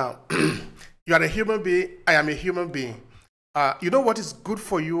 Now, you are a human being, I am a human being. You know what is good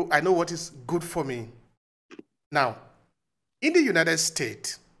for you, I know what is good for me. Now, in the United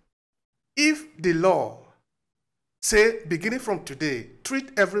States, if the law say, beginning from today,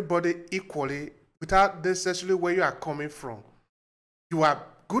 treat everybody equally without necessarily where you are coming from, you are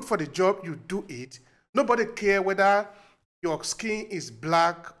good for the job, you do it. Nobody cares whether your skin is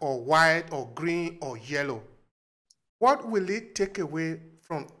black or white or green or yellow. What will it take away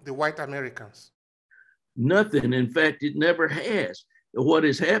from the white Americans? Nothing. In fact, it never has. What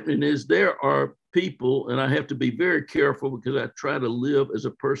is happening is there are people, and I have to be very careful because I try to live as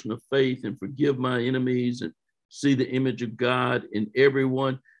a person of faith and forgive my enemies and see the image of God in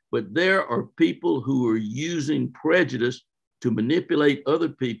everyone. But there are people who are using prejudice to manipulate other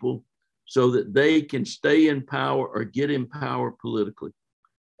people so that they can stay in power or get in power politically.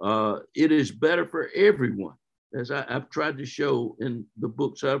 It is better for everyone, as I've tried to show in the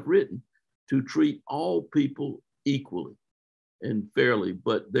books I've written, to treat all people equally and fairly.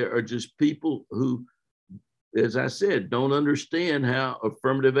 But there are just people who, as I said, don't understand how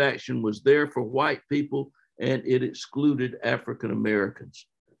affirmative action was there for white people and it excluded African Americans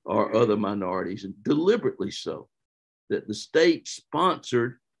or other minorities, and deliberately so, that the state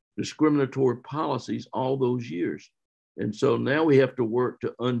sponsored discriminatory policies all those years. And so now we have to work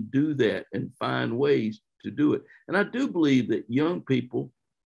to undo that and find ways to do it. And I do believe that young people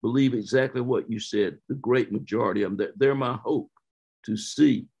believe exactly what you said, the great majority of them. They're my hope to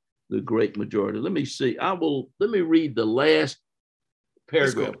see the great majority. Let me read the last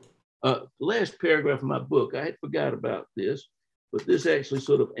paragraph. Last paragraph of my book. I had forgot about this, but this actually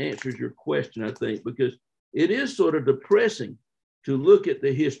sort of answers your question, I think, because it is sort of depressing to look at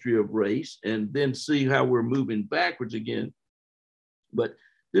the history of race and then see how we're moving backwards again. But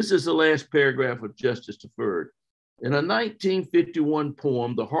this is the last paragraph of Justice Deferred. In a 1951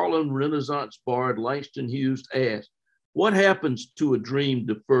 poem, the Harlem Renaissance bard Langston Hughes asked, "What happens to a dream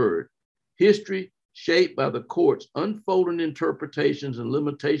deferred? History, shaped by the court's unfolding interpretations and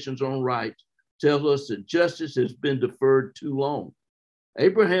limitations on rights, tells us that justice has been deferred too long.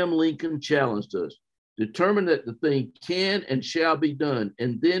 Abraham Lincoln challenged us, determine that the thing can and shall be done,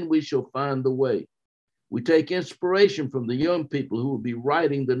 and then we shall find the way. We take inspiration from the young people who will be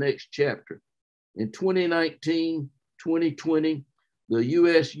writing the next chapter. In 2019, 2020, the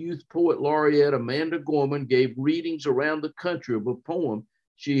U.S. Youth Poet Laureate Amanda Gorman gave readings around the country of a poem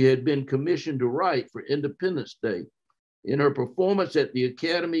she had been commissioned to write for Independence Day. In her performance at the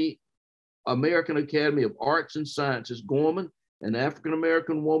American Academy of Arts and Sciences, Gorman, an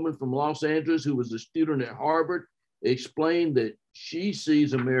African-American woman from Los Angeles who was a student at Harvard, explained that she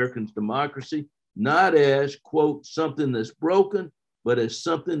sees American democracy not as, quote, something that's broken, but as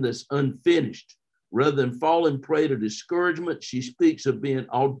something that's unfinished. Rather than falling prey to discouragement, she speaks of being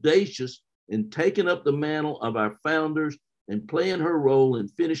audacious in taking up the mantle of our founders and playing her role in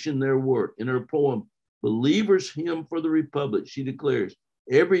finishing their work. In her poem, Believer's Hymn for the Republic, she declares,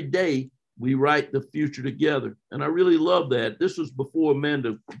 every day we write the future together. And I really love that. This was before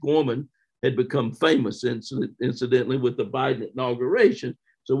Amanda Gorman had become famous, incidentally, with the Biden inauguration.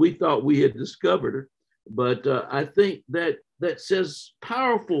 So we thought we had discovered her. But I think that says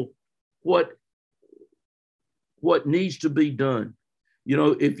powerful what needs to be done. You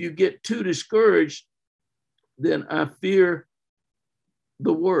know, if you get too discouraged, then I fear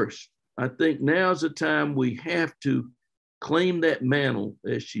the worst. I think now's the time we have to claim that mantle,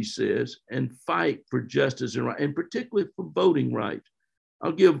 as she says, and fight for justice and right, and particularly for voting rights.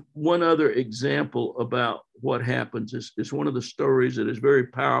 I'll give one other example about what happens. It's one of the stories that is very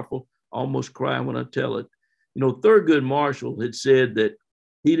powerful. I almost cry when I tell it. You know, Thurgood Marshall had said that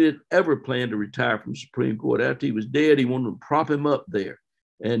he didn't ever plan to retire from the Supreme Court. After he was dead, he wanted to prop him up there.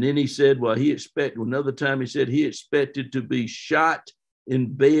 And then he said, well, another time he said he expected to be shot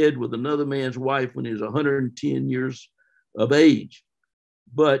in bed with another man's wife when he was 110 years of age.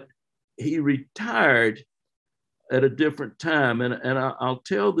 But he retired at a different time. And I'll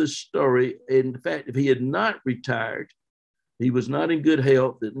tell this story. In fact, if he had not retired, he was not in good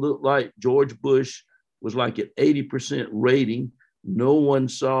health. It looked like George Bush was like at 80% rating. No one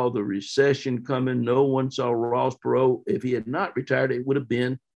saw the recession coming. No one saw Ross Perot. If he had not retired, it would have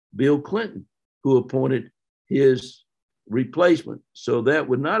been Bill Clinton who appointed his replacement. So that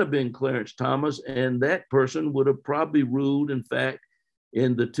would not have been Clarence Thomas. And that person would have probably ruled, in fact,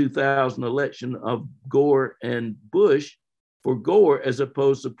 in the 2000 election of Gore and Bush for Gore, as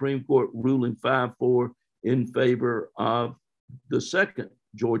opposed to Supreme Court ruling 5-4 in favor of the second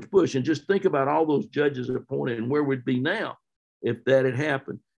George Bush. And just think about all those judges appointed and where we'd be now if that had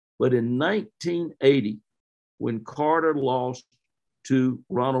happened. But in 1980, when Carter lost to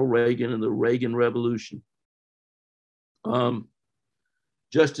Ronald Reagan in the Reagan Revolution,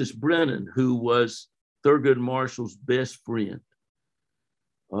 Justice Brennan, who was Thurgood Marshall's best friend,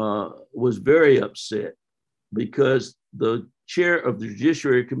 was very upset because the chair of the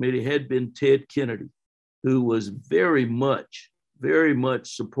Judiciary Committee had been Ted Kennedy, who was very much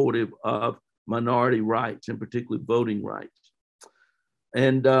supportive of minority rights, and particularly voting rights.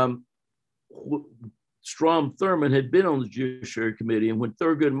 And Strom Thurmond had been on the Judiciary Committee, and when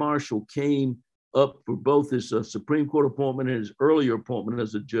Thurgood Marshall came up for both his Supreme Court appointment and his earlier appointment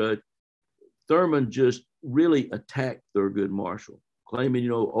as a judge, Thurmond just really attacked Thurgood Marshall,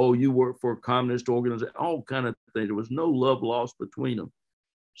 claiming, oh, you work for a communist organization, all kind of things. There was no love lost between them.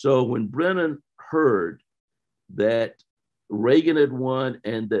 So when Brennan heard that Reagan had won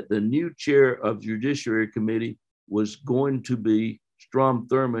and that the new chair of the Judiciary Committee was going to be Strom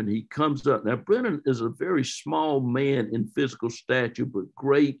Thurmond, he comes up. Now, Brennan is a very small man in physical stature, but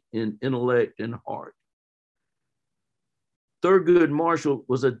great in intellect and heart. Thurgood Marshall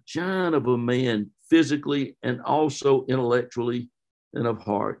was a giant of a man physically and also intellectually and of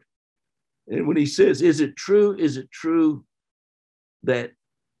heart. And when he says, is it true that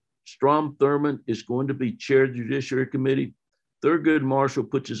Strom Thurmond is going to be chair of the Judiciary Committee? Thurgood Marshall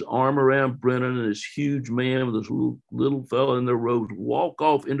puts his arm around Brennan, and this huge man with this little fellow in their robes walk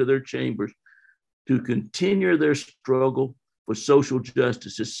off into their chambers to continue their struggle for social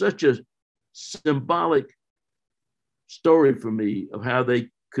justice. It's such a symbolic story for me of how they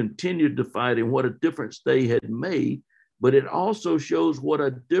continued to fight and what a difference they had made. But it also shows what a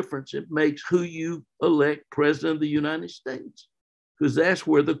difference it makes who you elect president of the United States, because that's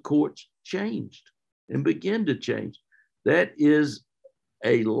where the courts changed and begin to change. That is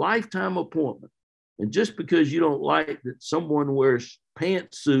a lifetime appointment. And just because you don't like that someone wears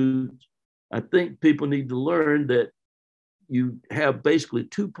pantsuits, I think people need to learn that you have basically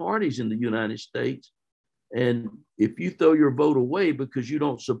two parties in the United States. And if you throw your vote away because you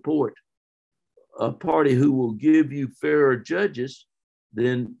don't support a party who will give you fairer judges,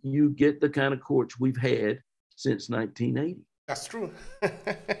 then you get the kind of courts we've had since 1980. That's true.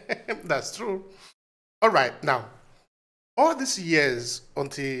 That's true. All right. Now, all these years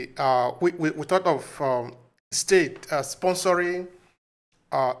until we thought of state sponsoring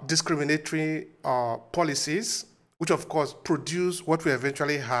discriminatory policies, which of course produce what we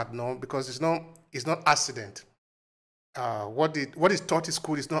eventually had, no, because it's not accident. What is taught in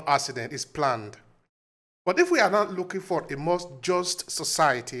school is not accident, it's planned. But if we are not looking for a most just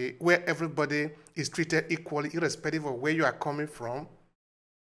society where everybody is treated equally, irrespective of where you are coming from,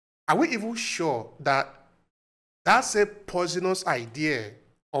 are we even sure that that's a poisonous idea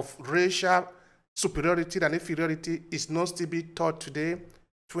of racial superiority and inferiority is not still being taught today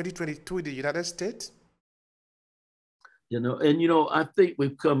 2022 in the United States? I think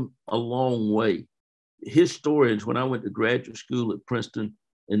we've come a long way. Historians, when I went to graduate school at Princeton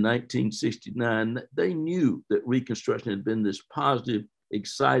in 1969, they knew that Reconstruction had been this positive,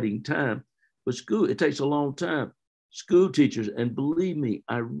 exciting time. But it takes a long time. School teachers, and believe me,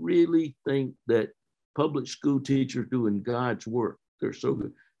 I really think that public school teachers doing God's work. They're so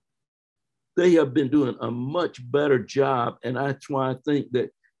good. They have been doing a much better job. And that's why I think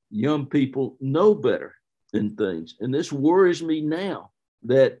that young people know better in things. And this worries me now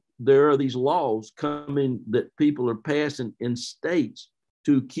that there are these laws coming that people are passing in states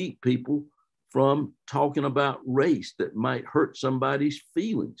to keep people from talking about race that might hurt somebody's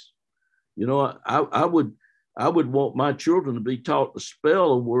feelings. I would want my children to be taught to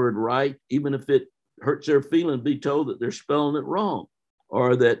spell a word right, even if it hurts their feelings, be told that they're spelling it wrong,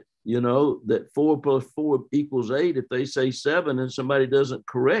 or that, that 4 + 4 = 8. If they say 7 and somebody doesn't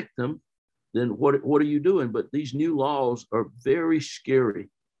correct them, then what are you doing? But these new laws are very scary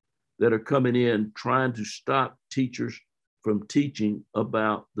that are coming in, trying to stop teachers from teaching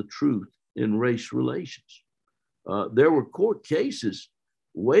about the truth in race relations. There were court cases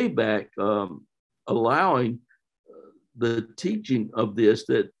way back allowing the teaching of this,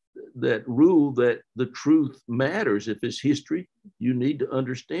 that rule that the truth matters. If it's history, you need to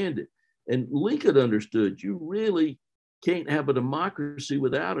understand it. And Lincoln understood you really can't have a democracy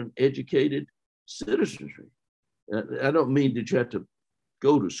without an educated citizenry. I don't mean that you have to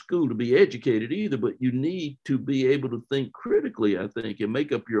go to school to be educated either, but you need to be able to think critically, I think, and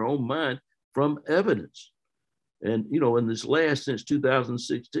make up your own mind from evidence. And, in this since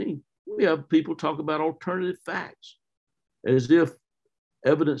 2016, we have people talk about alternative facts as if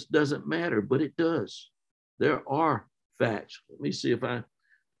evidence doesn't matter, but it does. There are facts. Let me see if I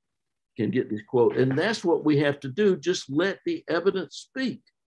can get this quote. And that's what we have to do. Just let the evidence speak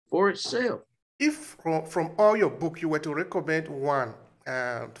for itself. If from all your book, you were to recommend one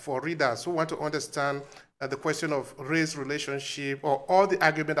for readers who want to understand the question of race relationship or all the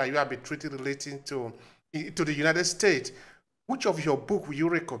argument that you have been treating relating to the United States, which of your book will you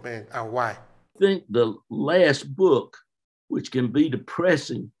recommend and why? I think the last book, which can be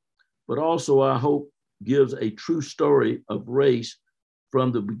depressing, but also I hope gives a true story of race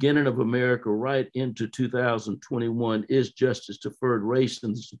from the beginning of America right into 2021, is Justice Deferred Race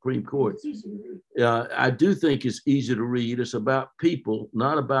in the Supreme Court. I do think it's easy to read. It's about people,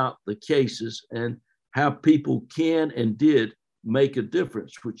 not about the cases, and how people can and did make a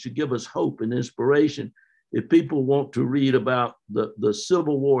difference, which should give us hope and inspiration. If people want to read about the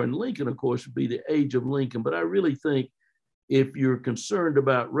Civil War in Lincoln, of course, would be The Age of Lincoln. But I really think if you're concerned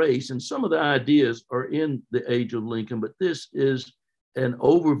about race, and some of the ideas are in The Age of Lincoln, but this is an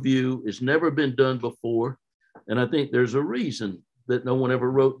overview. It's never been done before. And I think there's a reason that no one ever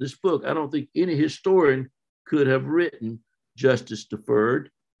wrote this book. I don't think any historian could have written Justice Deferred.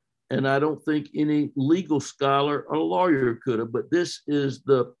 And I don't think any legal scholar or lawyer could have, but this is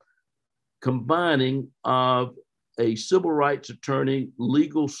the combining of a civil rights attorney,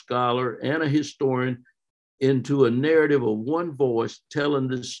 legal scholar, and a historian into a narrative of one voice telling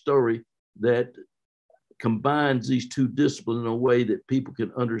this story that combines these two disciplines in a way that people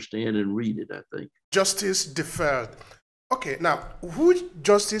can understand and read it, I think. Justice deferred. Okay, now, which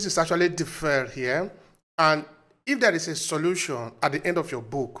justice is actually deferred here? And if there is a solution at the end of your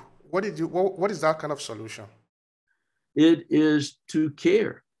book, what is that kind of solution? It is to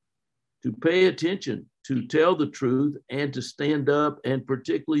care, to pay attention, to tell the truth, and to stand up, and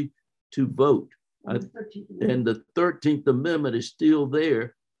particularly to vote. And the 13th Amendment is still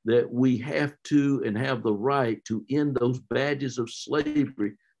there, that we have to and have the right to end those badges of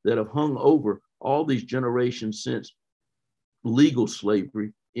slavery that have hung over all these generations since legal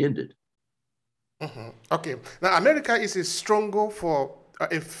slavery ended. Mm-hmm. Okay. Now, America is a stronghold for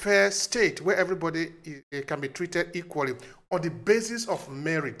a fair state where everybody can be treated equally on the basis of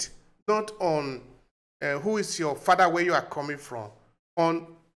merit, not on who is your father, where you are coming from. On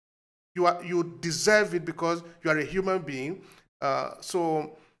you deserve it because you are a human being.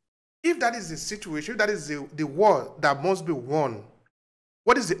 So if that is the situation, that is the war that must be won,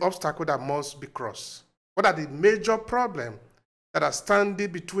 what is the obstacle that must be crossed? What are the major problems that are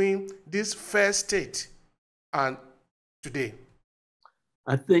standing between this fair state and today?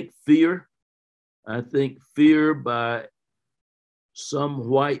 I think fear. I think fear by some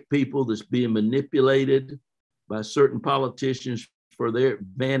white people that's being manipulated by certain politicians for their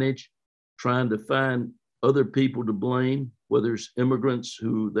advantage, trying to find other people to blame, whether it's immigrants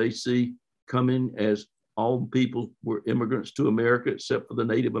who they see coming, as all people were immigrants to America, except for the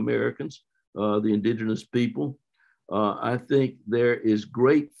Native Americans, the indigenous people. I think there is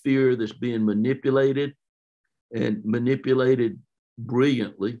great fear that's being manipulated and manipulated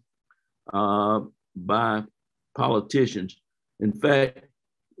brilliantly by politicians. In fact,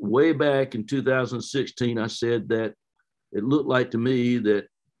 way back in 2016, I said that it looked like to me that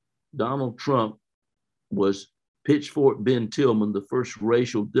Donald Trump was Pitchfork Ben Tillman, the first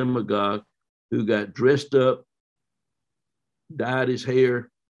racial demagogue who got dressed up, dyed his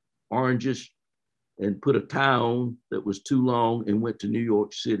hair oranges, and put a tie on that was too long and went to New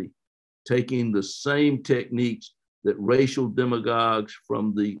York City, taking the same techniques that racial demagogues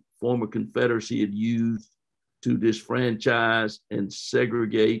from the former Confederacy had used to disfranchise and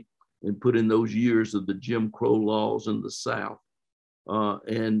segregate and put in those years of the Jim Crow laws in the South.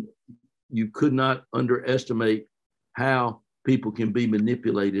 And you could not underestimate how people can be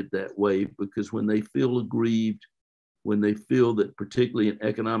manipulated that way, because when they feel aggrieved, when they feel that particularly in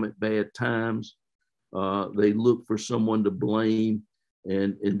economic bad times, they look for someone to blame.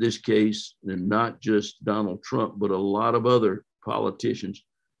 And in this case, and not just Donald Trump, but a lot of other politicians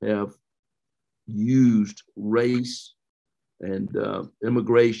have used race and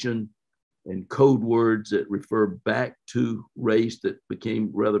immigration and code words that refer back to race that became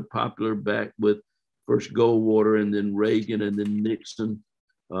rather popular back with first Goldwater and then Reagan and then Nixon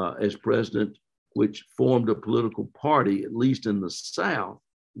as president, which formed a political party, at least in the South,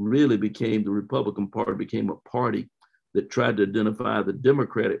 really became the Republican Party, became a party that tried to identify the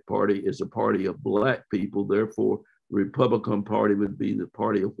Democratic Party as a party of Black people. Therefore, the Republican Party would be the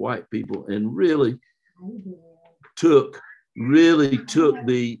party of white people, and really took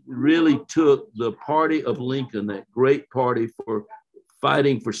the party of Lincoln, that great party for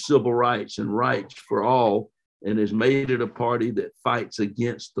fighting for civil rights and rights for all, and has made it a party that fights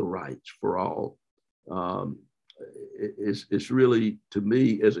against the rights for all. It's really, to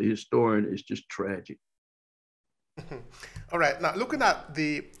me as a historian, it's just tragic. All right. Now, looking at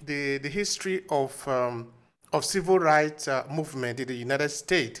the history of civil rights movement in the United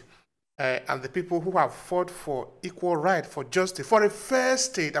States and the people who have fought for equal right, for justice, for a fair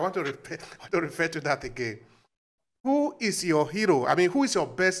state, I want to refer to that again. Who is your hero? I mean, who is your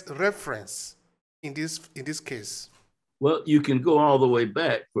best reference in this case? Well, you can go all the way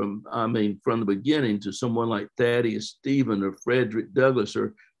back from the beginning to someone like Thaddeus Stephen or Frederick Douglass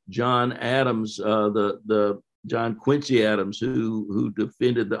or John Adams, the John Quincy Adams, who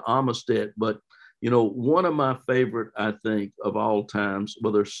defended the Amistad. But, one of my favorite, I think, of all times,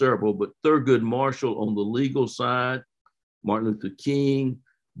 well, there's several, but Thurgood Marshall on the legal side, Martin Luther King,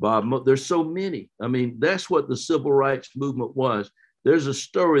 there's so many. I mean, that's what the civil rights movement was. There's a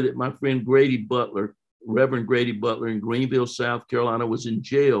story that my friend Reverend Grady Butler in Greenville, South Carolina, was in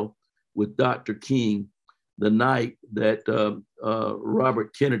jail with Dr. King the night that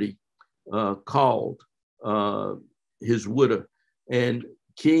Robert Kennedy called his widow. And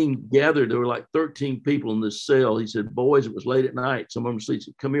King gathered, there were like 13 people in this cell. He said, boys, it was late at night. Some of them asleep. He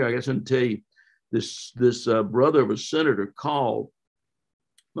said, come here, I got something to tell you. This brother of a senator called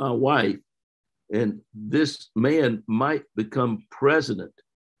my wife, and this man might become president.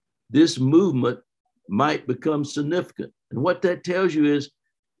 This movement might become significant. And what that tells you is,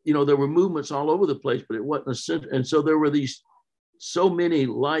 there were movements all over the place, but it wasn't a center. And so there were so many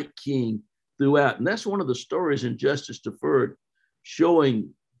like King throughout. And that's one of the stories in Justice Deferred, showing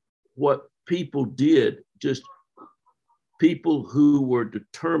what people did, just people who were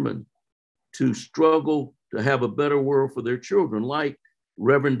determined to struggle to have a better world for their children, like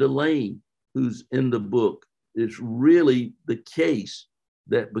Reverend Delane, who's in the book. It's really the case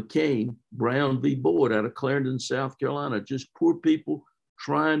that became Brown v. Board out of Clarendon, South Carolina. Just poor people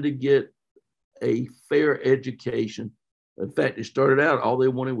trying to get a fair education. In fact, it started out, all they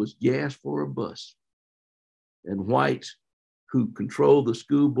wanted was gas for a bus. And whites who controlled the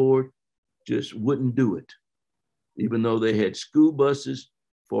school board just wouldn't do it, even though they had school buses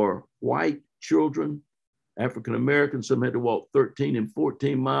for white children, African Americans. Some had to walk 13 and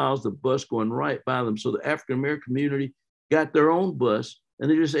 14 miles, the bus going right by them. So the African American community got their own bus,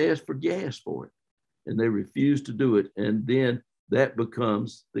 and they just asked for gas for it, and they refused to do it. And then that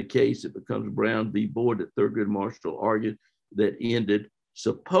becomes the case. It becomes Brown v. Board that Thurgood Marshall argued that ended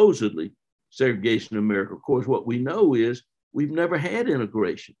supposedly segregation in America. Of course, what we know is we've never had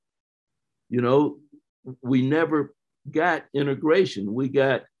integration. We never got integration. We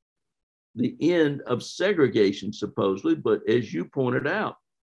got the end of segregation, supposedly, but as you pointed out,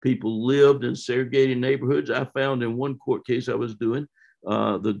 people lived in segregated neighborhoods. I found in one court case I was doing,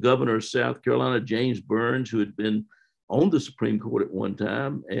 the governor of South Carolina, James Burns, who had been on the Supreme Court at one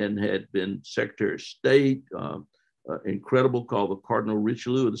time and had been Secretary of State, incredible, called the Cardinal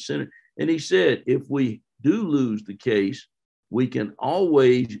Richelieu of the Senate. And he said, if we do lose the case, we can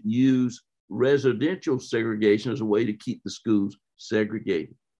always use residential segregation as a way to keep the schools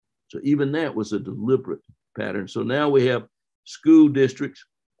segregated. So even that was a deliberate pattern. So now we have school districts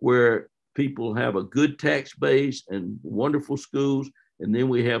where people have a good tax base and wonderful schools. And then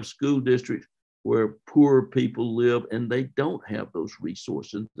we have school districts where poor people live and they don't have those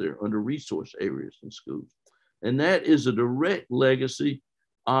resources. They're under-resourced areas in schools. And that is a direct legacy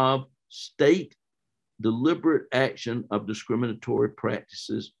of state deliberate action of discriminatory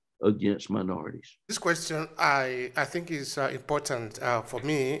practices against minorities. This question I think is important for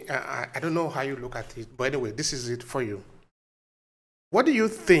me. I don't know how you look at it, but anyway, this is it for you. What do you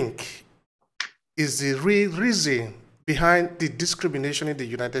think is the real reason behind the discrimination in the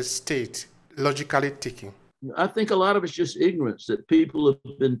United States, logically taking? I think a lot of it's just ignorance, that people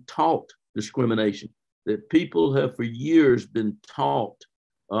have been taught discrimination, that people have for years been taught,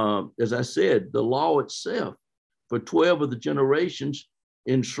 as I said, the law itself for 12 of the generations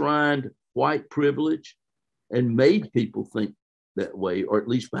enshrined white privilege and made people think that way, or at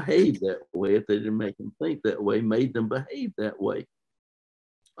least behave that way. If they didn't make them think that way, made them behave that way.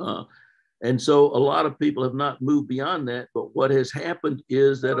 And so a lot of people have not moved beyond that. But what has happened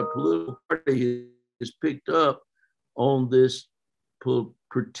is that a political party has picked up on this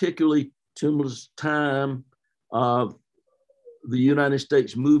particularly tumultuous time of the United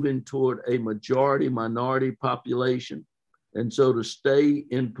States moving toward a majority minority population. And so to stay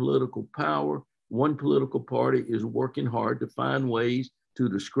in political power, one political party is working hard to find ways to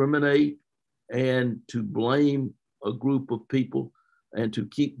discriminate and to blame a group of people and to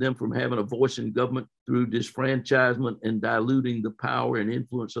keep them from having a voice in government through disfranchisement and diluting the power and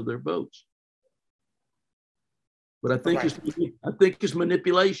influence of their votes. But I think it's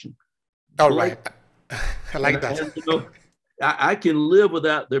manipulation. All right. I like that. And, you know, I can live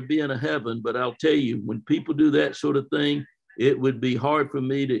without there being a heaven, but I'll tell you, when people do that sort of thing, it would be hard for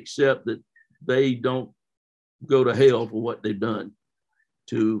me to accept that they don't go to hell for what they've done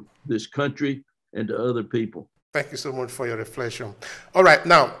to this country and to other people. Thank you so much for your reflection. All right,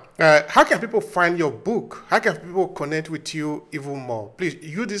 now, how can people find your book? How can people connect with you even more? Please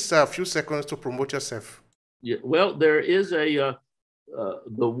use this few seconds to promote yourself. Yeah, well, there is there's a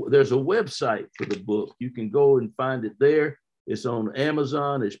website for the book. You can go and find it there. It's on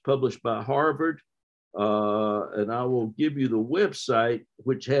Amazon. It's published by Harvard. And I will give you the website,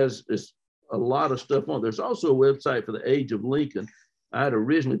 which has a lot of stuff on. There's also a website for the Age of Lincoln. I had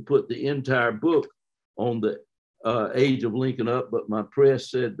originally put the entire book on the Age of Lincoln up, but my press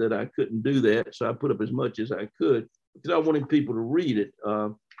said that I couldn't do that. So I put up as much as I could because I wanted people to read it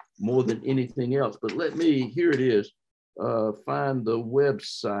more than anything else. But here it is, find the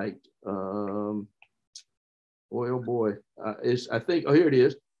website. Oh boy, here it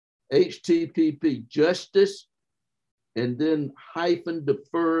is. HTTP justice and then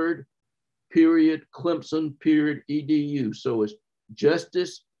 -deferred Clemson edu. So it's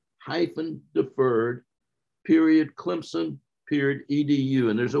justice -deferred Clemson edu.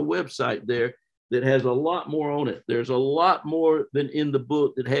 And there's a website there that has a lot more on it. There's a lot more than in the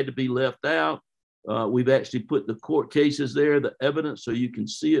book that had to be left out. We've actually put the court cases there, the evidence, so you can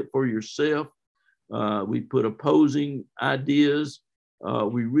see it for yourself. We put opposing ideas.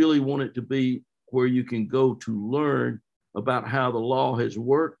 We really want it to be where you can go to learn about how the law has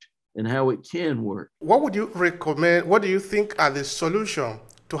worked and how it can work. What would you recommend? What do you think are the solution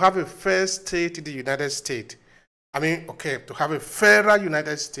to have a fair state in the United States? I mean, okay, to have a fairer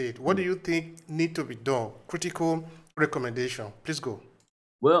United States, what do you think need to be done? Critical recommendation. Please go.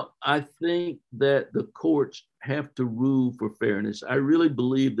 Well, I think that the courts have to rule for fairness. I really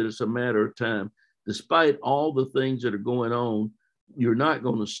believe that it's a matter of time. Despite all the things that are going on, you're not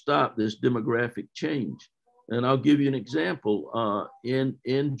going to stop this demographic change. And I'll give you an example.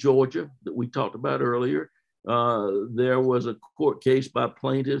 In Georgia that we talked about earlier, there was a court case by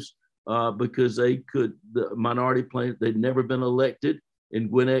plaintiffs because the minority plaintiffs, they'd never been elected in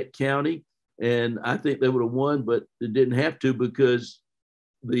Gwinnett County. And I think they would have won, but it didn't have to because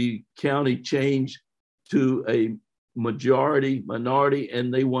the county changed to a majority minority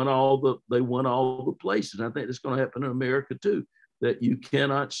and they won all the places. And I think that's going to happen in America too, that you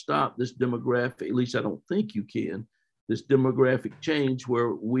cannot stop this demographic, at least I don't think you can, this demographic change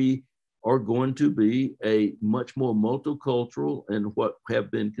where we are going to be a much more multicultural, and what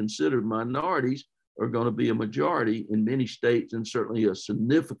have been considered minorities are going to be a majority in many states, and certainly a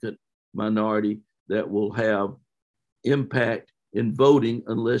significant minority that will have impact in voting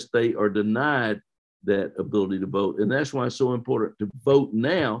unless they are denied that ability to vote. And that's why it's so important to vote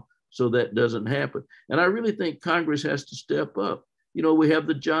now so that doesn't happen. And I really think Congress has to step up. We have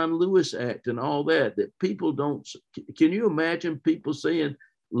the John Lewis Act and all that people don't. Can you imagine people saying,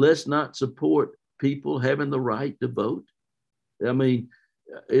 let's not support people having the right to vote? I mean,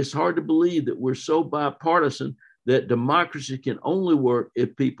 it's hard to believe that we're so bipartisan that democracy can only work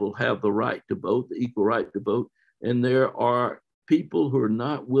if people have the right to vote, the equal right to vote. And there are people who are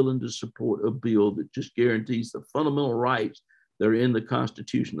not willing to support a bill that just guarantees the fundamental rights that are in the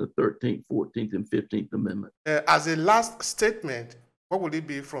Constitution, the 13th, 14th, and 15th Amendment. As a last statement, what would it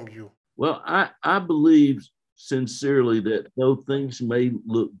be from you? Well, I believe sincerely that though things may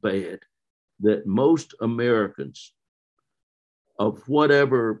look bad, that most Americans of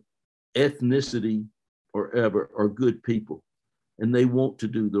whatever ethnicity or ever are good people, and they want to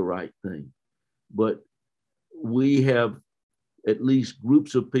do the right thing. But we have, at least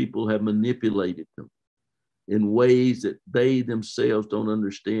groups of people have manipulated them in ways that they themselves don't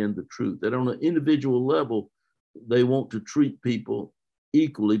understand the truth. That on an individual level, they want to treat people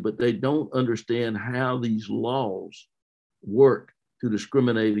equally, but they don't understand how these laws work to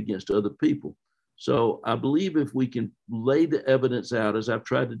discriminate against other people. So I believe if we can lay the evidence out, as I've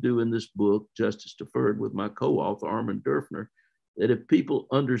tried to do in this book, Justice Deferred, with my co-author, Armin Durfner, that if people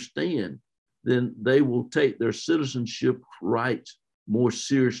understand, then they will take their citizenship rights more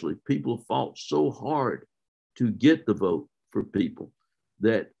seriously. People fought so hard to get the vote for people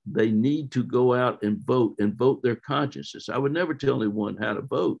that they need to go out and vote their consciences. I would never tell anyone how to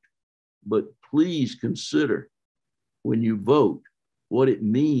vote, but please consider when you vote what it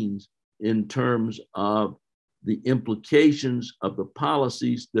means in terms of the implications of the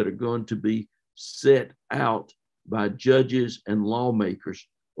policies that are going to be set out by judges and lawmakers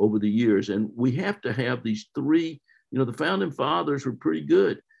over the years. And we have to have these three, the founding fathers were pretty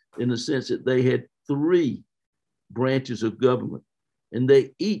good in the sense that they had three branches of government, and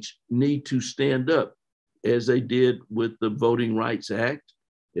they each need to stand up, as they did with the Voting Rights Act,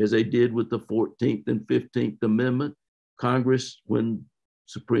 as they did with the 14th and 15th Amendment. Congress, when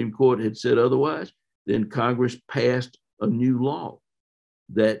Supreme Court had said otherwise, then Congress passed a new law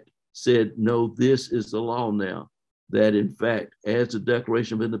that said, no, this is the law now, that in fact, as the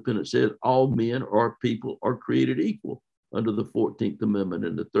Declaration of Independence said, all men or people are created equal under the 14th Amendment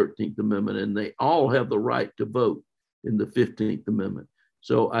and the 13th Amendment, and they all have the right to vote in the 15th Amendment.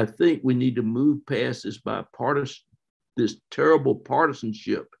 So I think we need to move past this terrible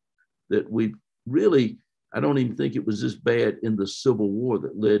partisanship that we really, I don't even think it was this bad in the Civil War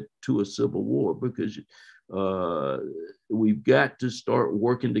that led to a civil war, because we've got to start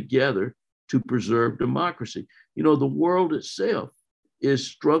working together to preserve democracy. The world itself is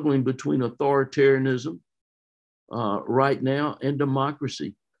struggling between authoritarianism right now and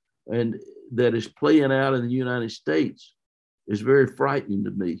democracy, and that is playing out in the United States is very frightening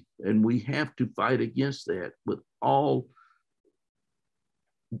to me. And we have to fight against that with all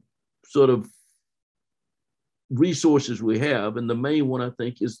sort of resources we have. And the main one, I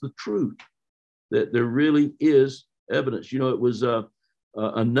think, is the truth, that there really is evidence. It was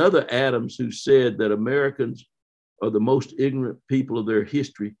another Adams who said that Americans are the most ignorant people of their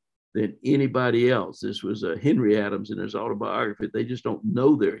history than anybody else. This was Henry Adams in his autobiography. They just don't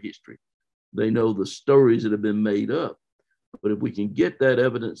know their history. They know the stories that have been made up. But if we can get that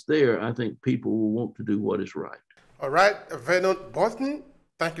evidence there, I think people will want to do what is right. All right, Vernon, Burton,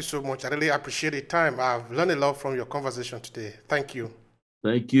 thank you so much. I really appreciate the time. I've learned a lot from your conversation today. Thank you.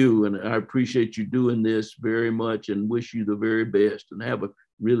 Thank you. And I appreciate you doing this very much and wish you the very best, and have a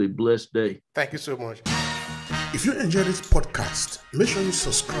really blessed day. Thank you so much. If you enjoyed this podcast, make sure you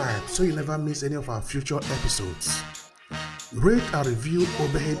subscribe so you never miss any of our future episodes. Rate and review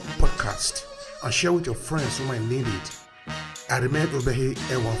Obehi Podcast and share with your friends who might need it. I remain Obehi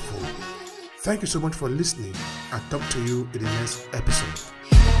Ewafo. Thank you so much for listening, and talk to you in the next episode.